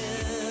and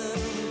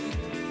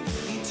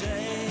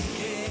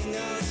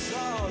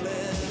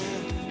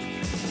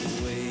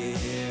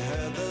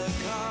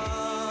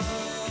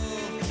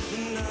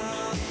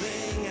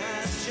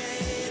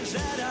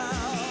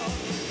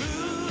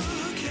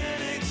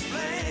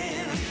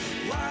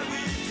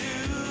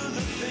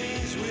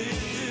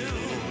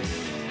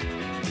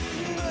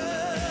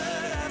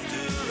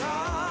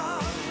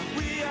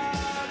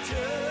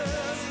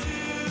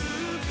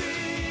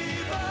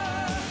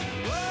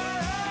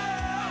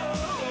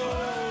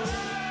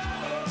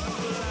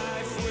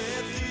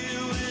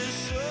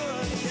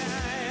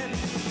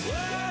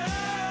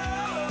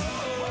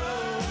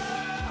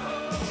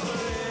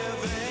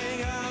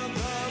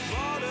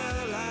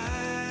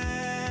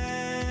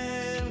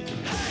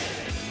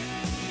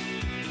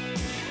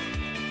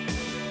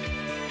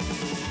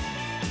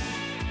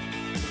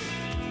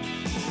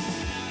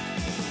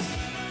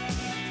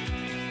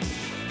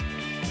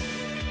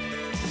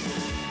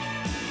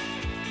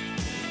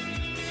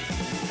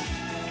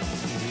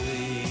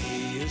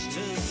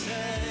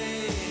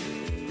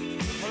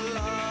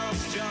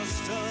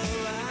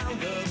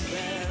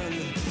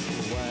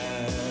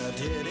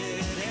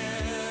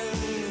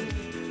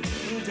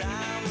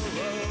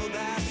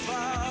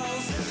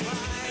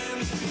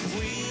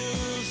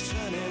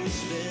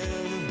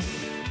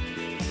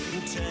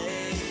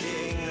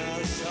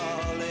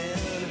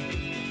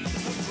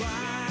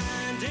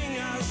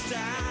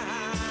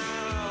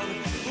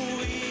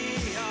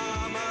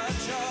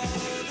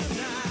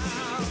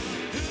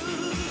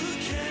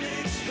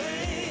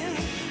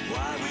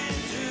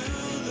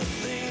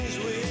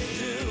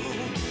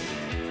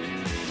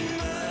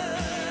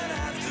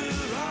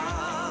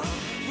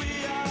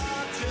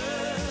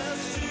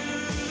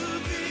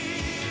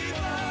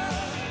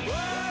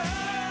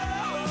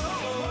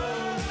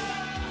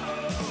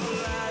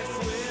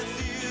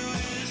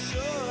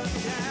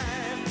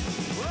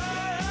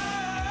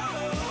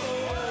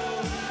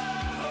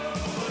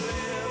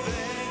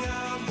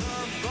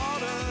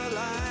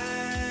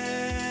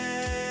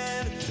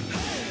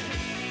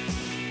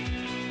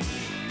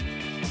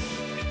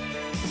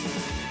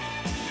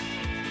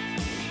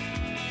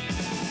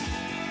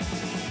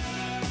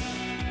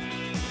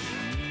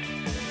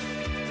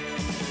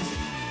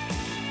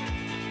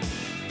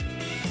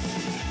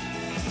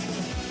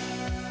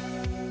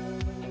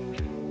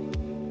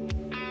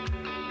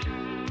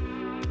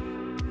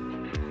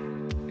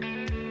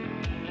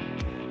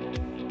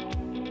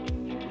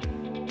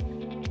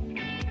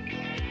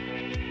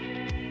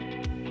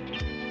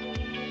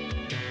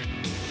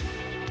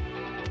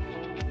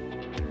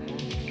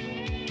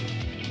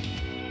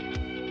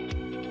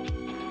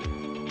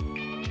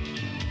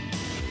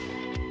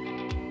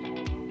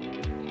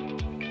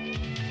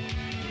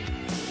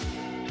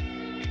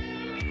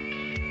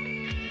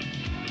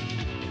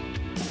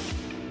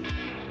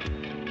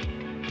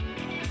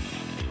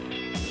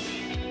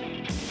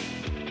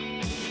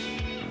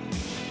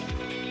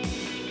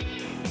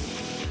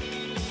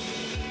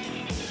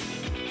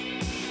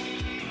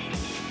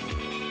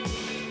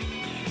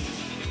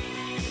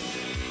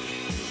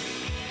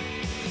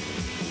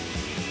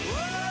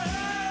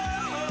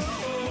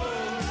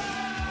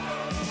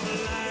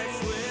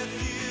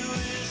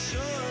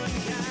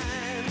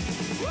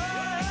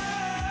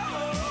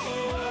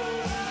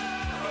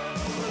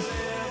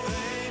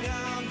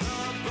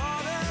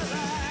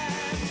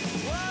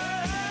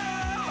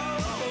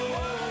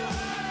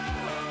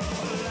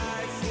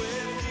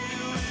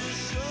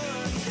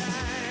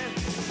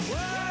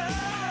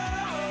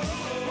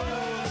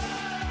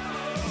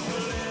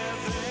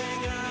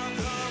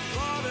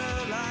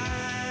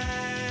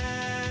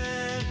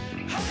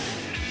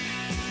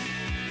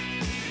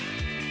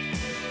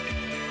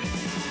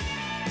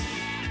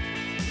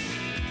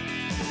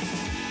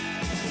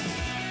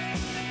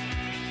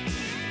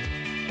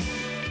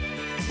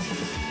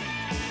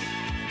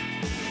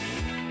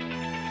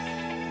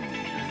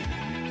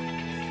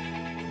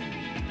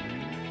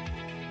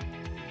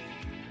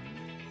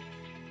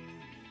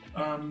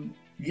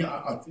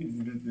Yeah,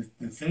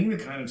 the thing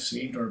that kind of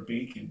saved our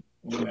bacon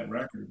on that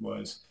record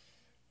was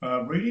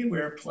radio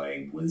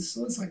airplay was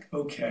like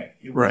okay.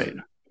 It Right.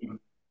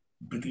 wasn't,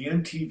 but the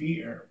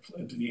MTV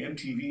airplay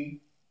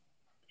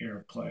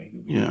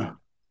that we Yeah.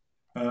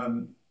 got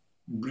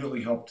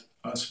really helped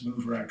us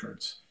move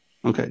records.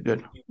 Okay,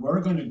 good. We're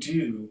going to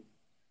do,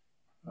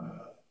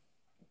 uh,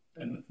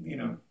 and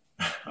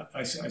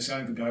I sound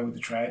like the guy with the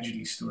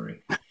tragedy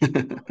story.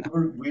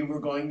 We were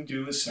going to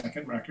do a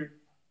second record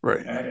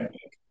Right. at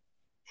Epic,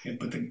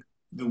 but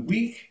the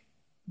week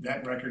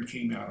that record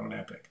came out on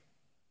Epic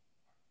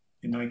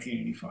in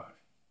 1985,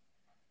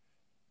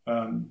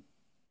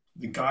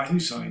 the guy who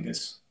signed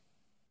us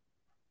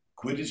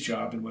quit his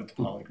job and went to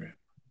Polygram.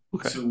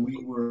 Okay. So we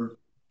were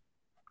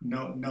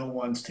no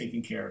one's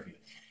taking care of you.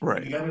 And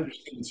Right. you got to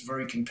understand it's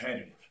very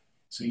competitive.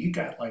 So you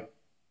got like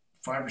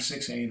 5 or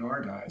 6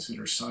 A&R guys that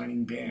are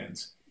signing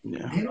bands.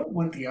 Yeah. They don't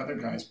want the other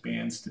guys'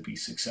 bands to be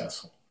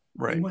successful.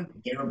 They Right.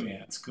 want their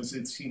bands because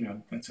it's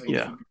that's how you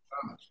Yeah. keep your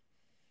jobs.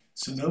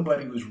 So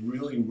nobody was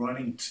really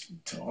running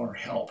to our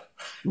help.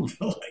 They're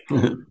like,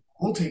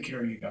 we'll take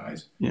care of you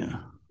guys.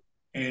 Yeah.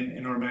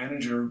 And our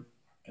manager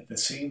at the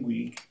same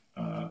week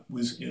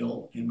was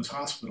ill and was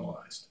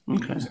hospitalized. And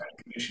he Okay. was out of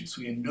commission.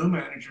 So we had no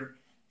manager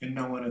and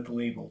no one at the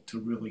label to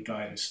really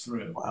guide us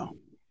through. Wow.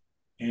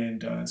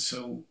 And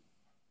so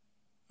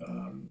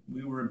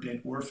we were a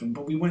bit orphaned,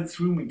 but we went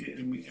through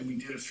and we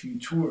did a few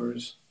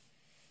tours.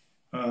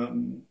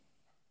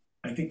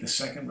 I think the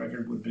second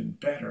record would have been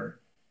better.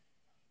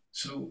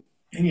 So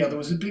anyhow, there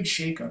was a big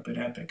shakeup at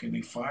Epic, and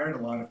they fired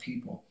a lot of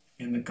people.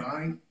 And the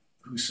guy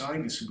who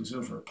signed us, who was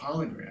over at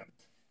Polygram,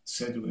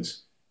 said to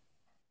us,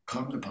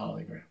 "Come to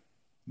Polygram,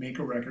 make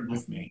a record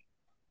with me,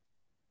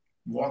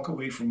 walk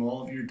away from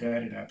all of your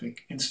debt at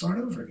Epic, and start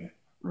over again."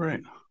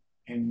 Right.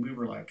 And we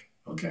were like,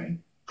 "Okay."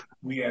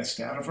 We asked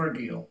out of our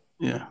deal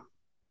Yeah.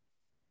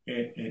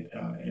 at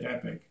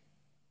Epic,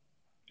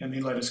 and they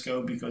let us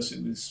go because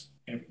it was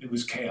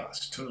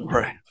chaos,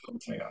 Right. total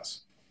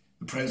chaos.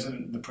 The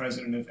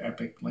president of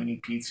Epic,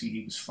 Lenny Pizzi,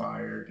 he was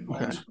fired, and all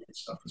Okay. this weird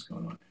stuff was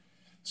going on.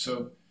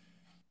 So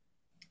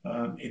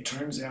it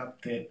turns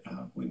out that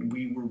when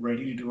we were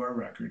ready to do our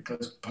record,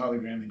 because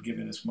Polygram had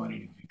given us money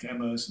to do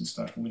demos and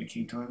stuff, and when it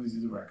came time to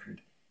do the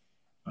record,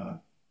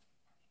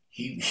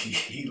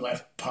 he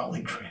left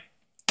Polygram.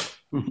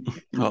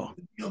 Oh.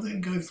 The deal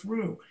didn't go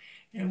through,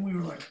 and we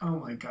were like, "Oh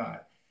my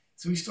god!"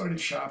 So we started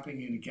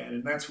shopping it again,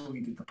 and that's when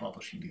we did the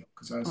publishing deal.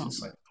 Because I was Oh.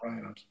 just like,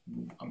 "Brian,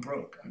 I'm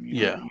broke. I mean,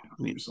 Yeah.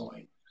 there's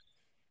only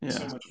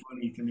so Yeah. much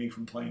money you can make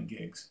from playing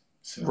gigs."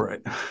 So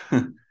Right.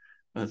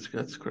 That's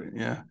great.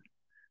 Yeah.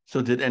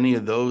 So did any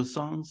of those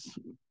songs,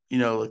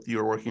 like you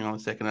were working on the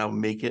second album,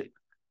 make it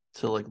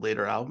to like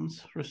later albums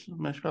for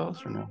Smash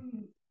Palace or no?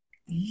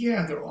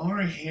 yeah, there are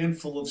a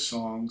handful of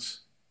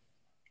songs.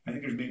 I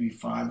think there's maybe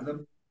 5 of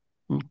them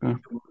Okay.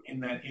 in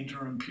that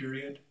interim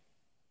period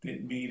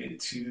that made it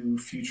to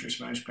future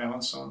Smash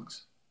Palace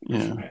songs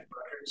Yeah.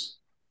 records.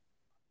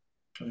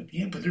 But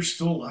yeah, but there's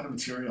still a lot of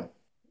material.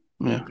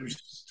 Yeah.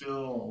 There's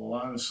still a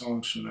lot of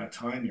songs from that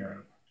time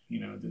era.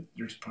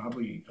 There's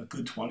probably a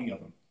good 20 of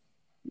them.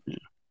 Yeah.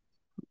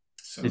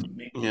 So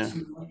maybe Yeah.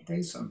 see one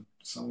day, some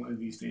one of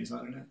these days. I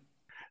don't know.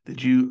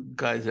 Did you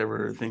guys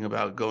ever think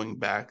about going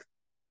back,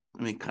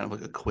 kind of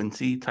like a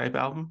Quincy type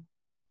album?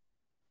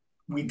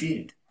 We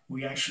did.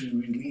 We actually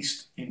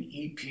released an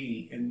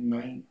EP in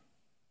no,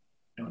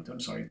 I'm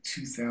sorry,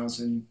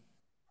 2018,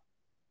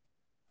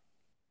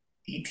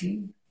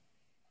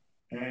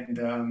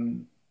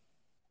 and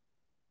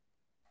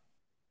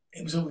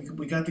it was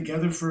we got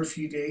together for a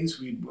few days.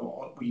 We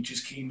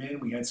just came in.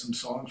 We had some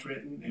songs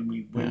written, and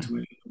we went Yeah. to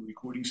a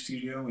recording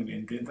studio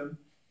and did them.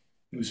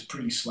 It was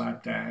pretty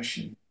slapdash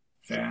and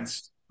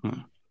fast,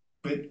 Hmm.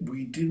 but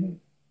we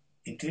didn't.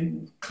 It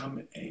didn't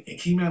come. It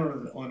came out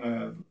on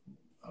a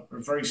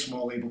very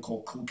small label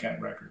called Cool Cat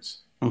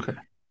Records, Okay.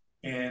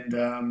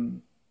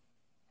 and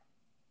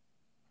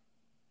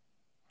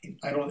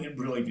it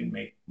really didn't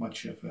make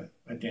much of a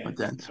A dent.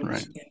 dent,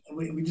 right?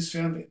 We just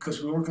found it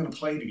because we weren't going to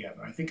play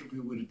together. I think if we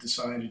would have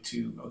decided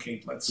to,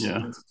 okay, Yeah.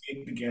 let's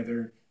get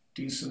together,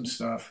 do some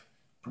stuff,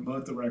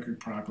 promote the record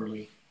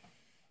properly,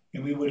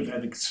 and we would have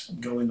had to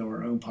go into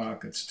our own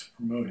pockets to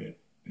promote it.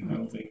 And I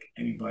don't think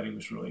anybody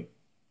was really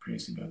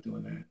crazy about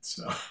doing that.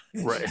 So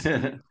Right.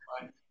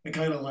 it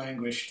kind of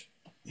languished.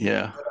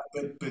 Yeah.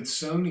 But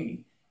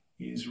Sony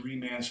is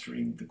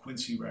remastering the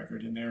Quincy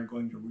record, and they're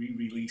going to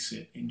re-release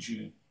it in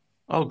June.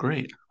 Oh,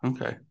 great.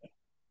 Okay.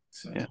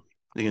 So Yeah.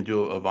 You can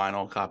do a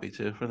vinyl copy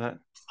too for that?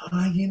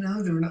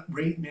 they're not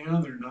right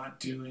now. They're not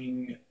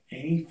doing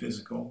any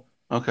physical.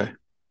 Okay.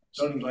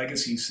 Sony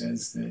Legacy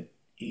says that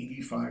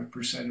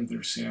 85% of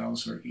their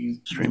sales are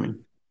either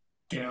Streaming.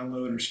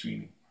 download or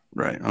streaming.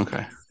 Right.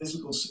 Okay.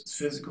 Physical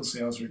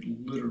sales are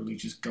literally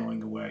just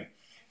going away.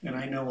 And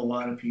I know a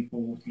lot of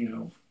people,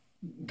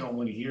 don't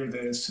want to hear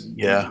this, and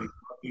Yeah.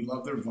 they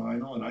love their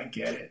vinyl, and I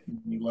get it.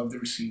 And they love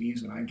their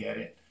CDs, and I get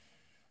it.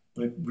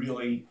 But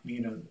really,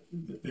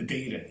 the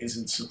data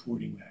isn't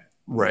supporting that.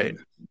 Right.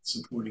 It's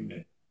supporting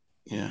that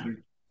Yeah.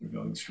 they're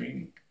going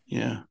streaming.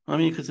 Yeah. I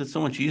mean, because it's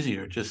so much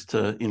easier just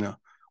to,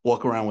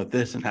 walk around with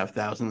this and have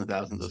thousands and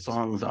thousands of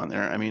songs on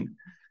there.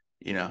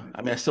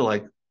 I still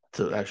like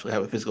to actually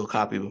have a physical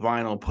copy of a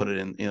vinyl, put it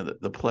in,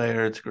 the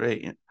player. It's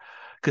great.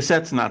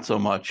 Cassettes, not so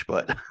much,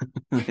 but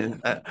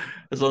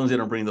as long as they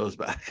don't bring those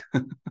back.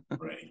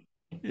 Right.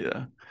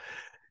 Yeah.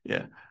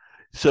 Yeah.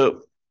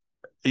 So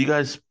are you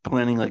guys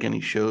planning like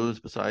any shows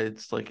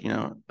besides like,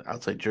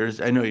 outside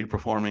Jersey? I know you're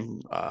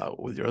performing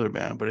with your other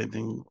band, but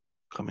anything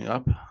coming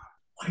up?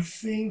 I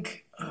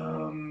think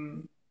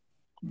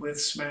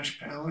with Smash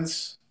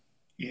Palace,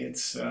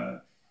 it's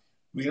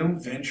we don't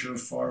venture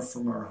far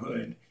from our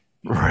hood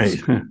Right.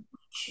 because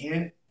we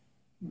can't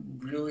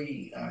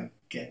really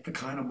get the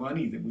kind of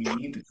money that we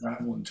need to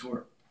travel and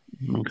tour.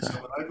 Okay. So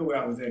when I go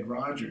out with Ed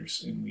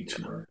Rogers and we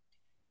tour,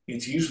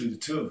 it's usually the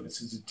two of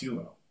us as a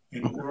duo,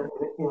 and Okay.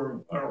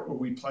 or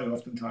we play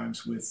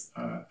oftentimes with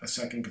a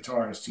second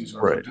guitarist who's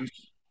our Right.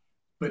 producer.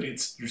 But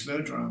there's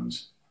no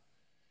drums,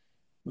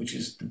 which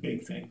is the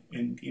big thing,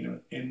 and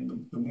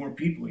the more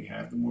people you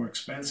have, the more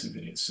expensive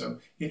it is. So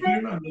if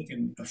you're not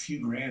making a few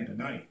grand a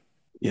night,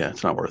 Yeah,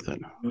 it's not worth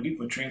it.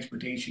 with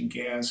transportation,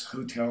 gas,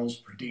 hotels,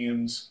 per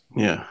diems,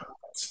 Yeah.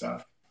 that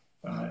stuff,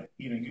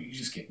 you're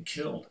just getting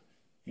killed.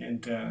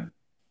 And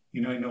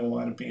I know a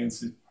lot of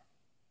bands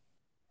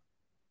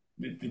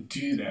that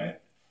do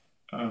that,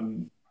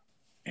 um,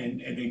 and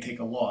they take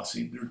a loss.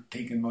 They're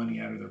taking money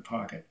out of their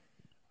pocket.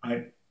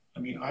 I I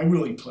mean, I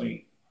really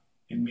play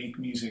and make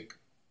music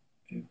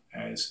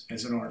as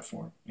an art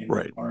form and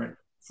Right. art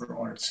for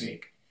art's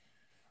sake.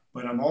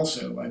 But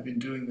I've been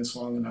doing this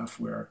long enough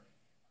where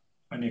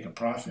I make a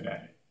profit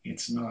at it.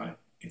 It's not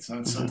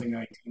Mhm. something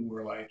I do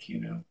where like,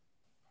 I'm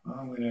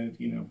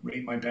gonna,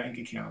 raid my bank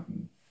account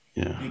and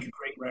Yeah. make a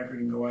great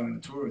record and go out on a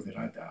tour with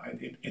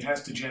it. It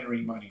has to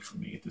generate money for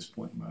me at this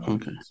point in my life.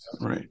 Okay.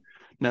 So Right.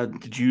 Now,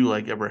 did you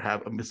like ever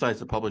have, besides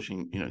the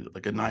publishing,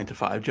 like a 9 to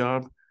 5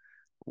 job I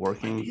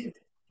working? did,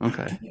 I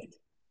Okay. did,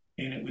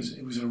 and it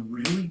was a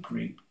really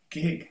great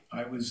gig.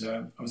 I was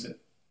a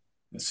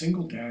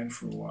single dad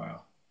for a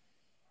while,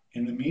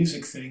 and the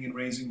music thing and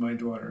raising my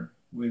daughter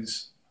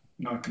was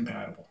not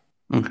compatible.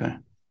 Okay.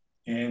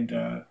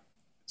 And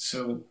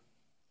so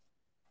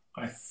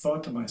I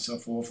thought to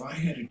myself, well, if I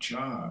had a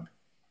job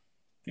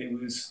that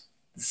was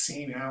the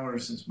same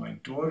hours as my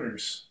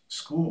daughter's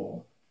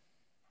school,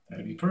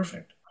 that'd be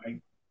perfect.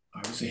 I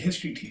was a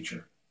history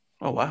teacher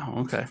Oh, wow.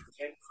 Okay.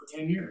 for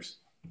 10 years.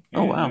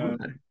 Oh, And wow.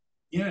 Okay.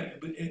 yeah,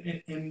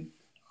 and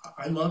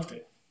I loved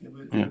it. It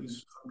was, Yeah. it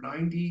was from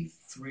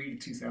 93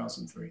 to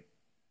 2003.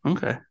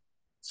 Okay.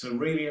 So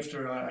right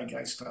after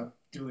I stopped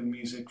doing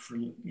music for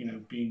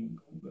being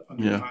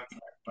under Yeah.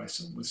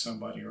 contract with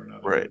somebody or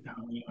another, Right.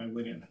 I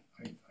went in.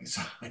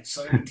 I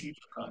signed a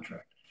teacher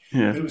contract,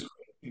 Yeah. but it was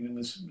great. It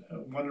was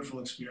a wonderful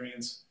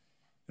experience,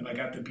 and I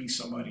got to be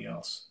somebody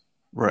else,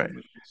 Right.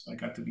 which is I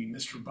got to be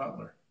Mr.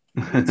 Butler.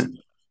 That's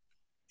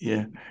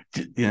Yeah.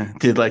 Yeah.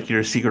 Did like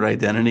your secret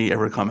identity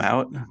ever come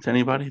out to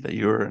anybody that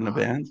you were in a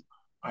band?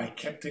 I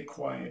kept it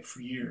quiet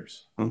for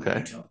years. I Okay.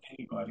 didn't tell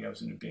anybody I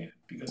was in a band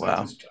because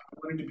Wow. I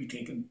wanted to be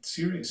taken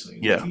seriously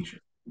as a Yeah. teacher.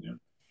 You know.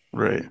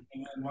 Right.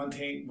 And then one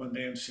day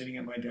I'm sitting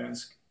at my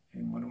desk,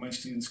 and one of my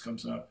students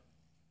comes up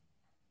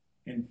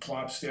and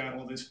plops down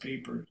all this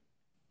paper,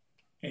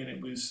 and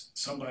it was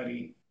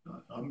somebody,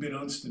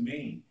 unbeknownst to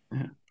me,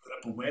 Yeah. put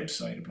up a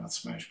website about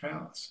Smash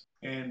Palace,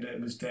 and it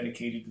was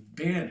dedicated to the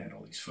band. Had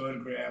all these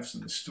photographs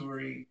and the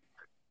story,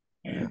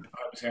 Yeah. and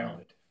I was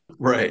outed.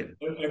 Right.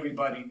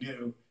 Everybody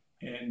knew,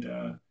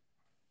 and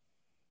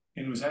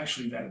it was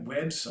actually that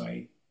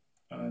website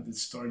that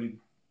started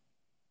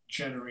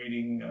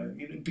generating.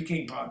 It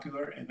became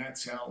popular, and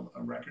that's how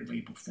a record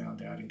label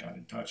found out and got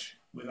in touch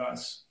with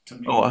us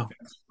to Oh, wow.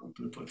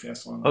 put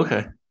Festival on the Okay.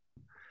 map.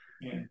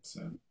 Yeah,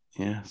 so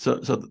Yeah. So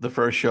the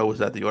first show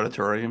was at the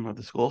auditorium of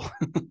the school.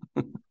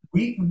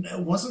 it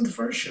wasn't the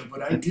first show,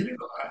 but I did it.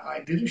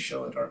 I did a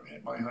show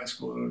at my high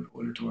school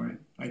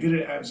auditorium. I did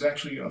it. It was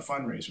actually a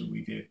fundraiser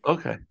we did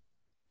Okay.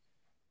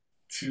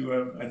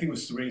 to. I think it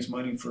was to raise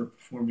money for a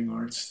performing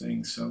arts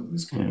thing. So it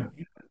was Yeah.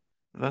 good.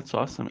 That's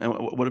awesome. And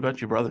what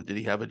about your brother? Did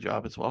he have a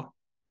job as well?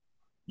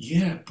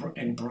 Yeah,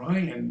 and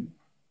Brian,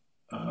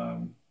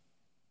 um,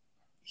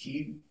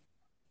 he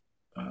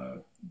uh,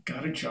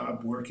 got a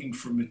job working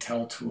for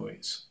Mattel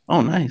Toys.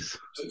 Oh, nice.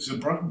 So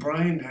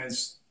Brian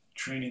has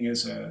training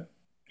as a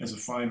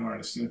fine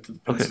artist. He went to the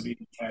Okay.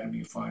 Pennsylvania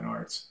Academy of Fine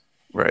Arts.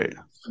 Right.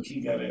 So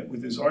he got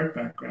with his art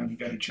background, he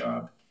got a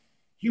job.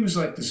 He was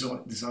like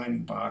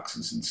designing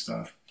boxes and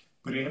stuff.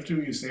 But after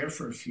he was there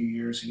for a few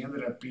years, he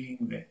ended up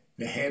being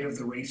the head of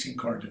the racing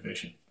car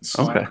division, the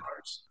slot Okay.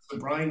 cars. So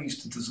Brian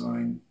used to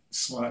design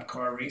slot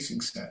car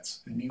racing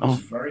sets, and he was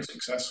Oh, very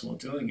successful at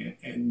doing it.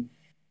 And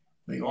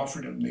they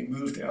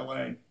moved to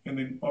LA, and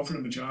they offered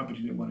him a job, but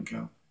he didn't want to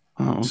go.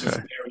 oh, So okay.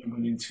 from there, he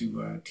went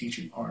into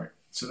teaching art.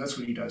 So that's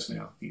what he does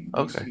now.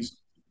 Okay.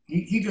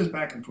 He goes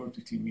back and forth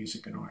between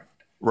music and art.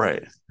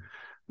 Right.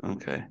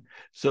 Okay.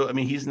 So, I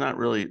mean, he's not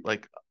really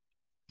like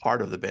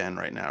part of the band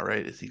right now,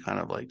 right? Is he kind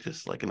of like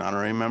just like an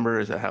honorary member?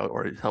 Is that how,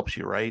 or it helps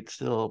you write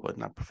still, but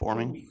not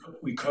performing?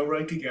 We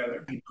co-write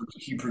together.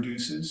 He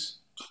produces.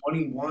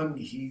 21,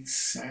 he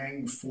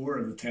sang 4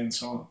 of the 10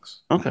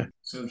 songs. Okay.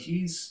 So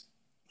he's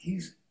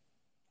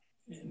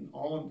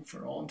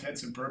for all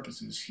intents and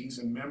purposes, he's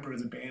a member of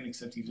the band,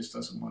 except he just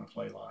doesn't want to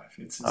play live.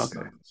 It's his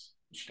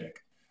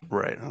shtick.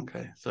 Right.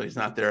 Okay. So he's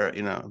not there,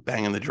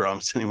 banging the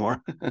drums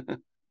anymore.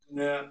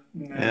 No.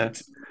 Yeah.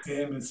 To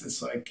him, it's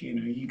just like,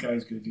 you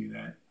guys go do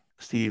that.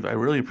 Steve, I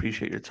really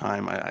appreciate your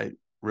time. I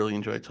really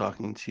enjoyed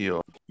talking to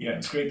you. Yeah,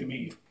 it's great to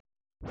meet you.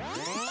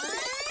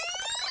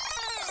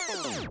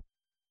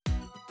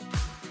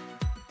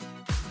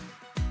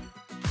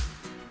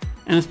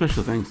 And a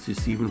special thanks to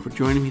Steven for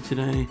joining me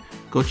today.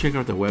 Go check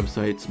out their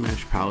website,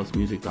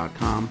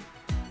 smashpalacemusic.com.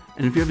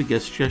 And if you have a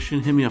guest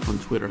suggestion, hit me up on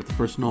Twitter at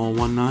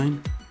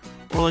thepersonal19,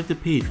 or like the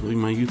page Living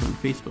My Youth on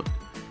Facebook.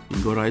 You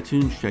can go to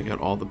iTunes, check out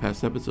all the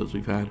past episodes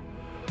we've had.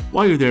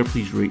 While you're there,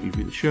 please rate and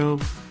review the show.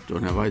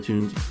 Don't have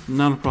iTunes?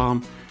 Not a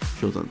problem.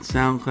 Show's on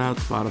SoundCloud,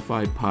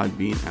 Spotify,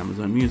 Podbean,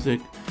 Amazon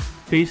Music.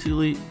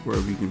 Basically,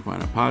 wherever you can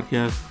find a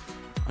podcast.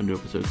 A new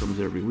episode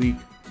comes every week.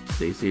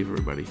 Stay safe,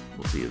 everybody.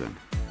 We'll see you then.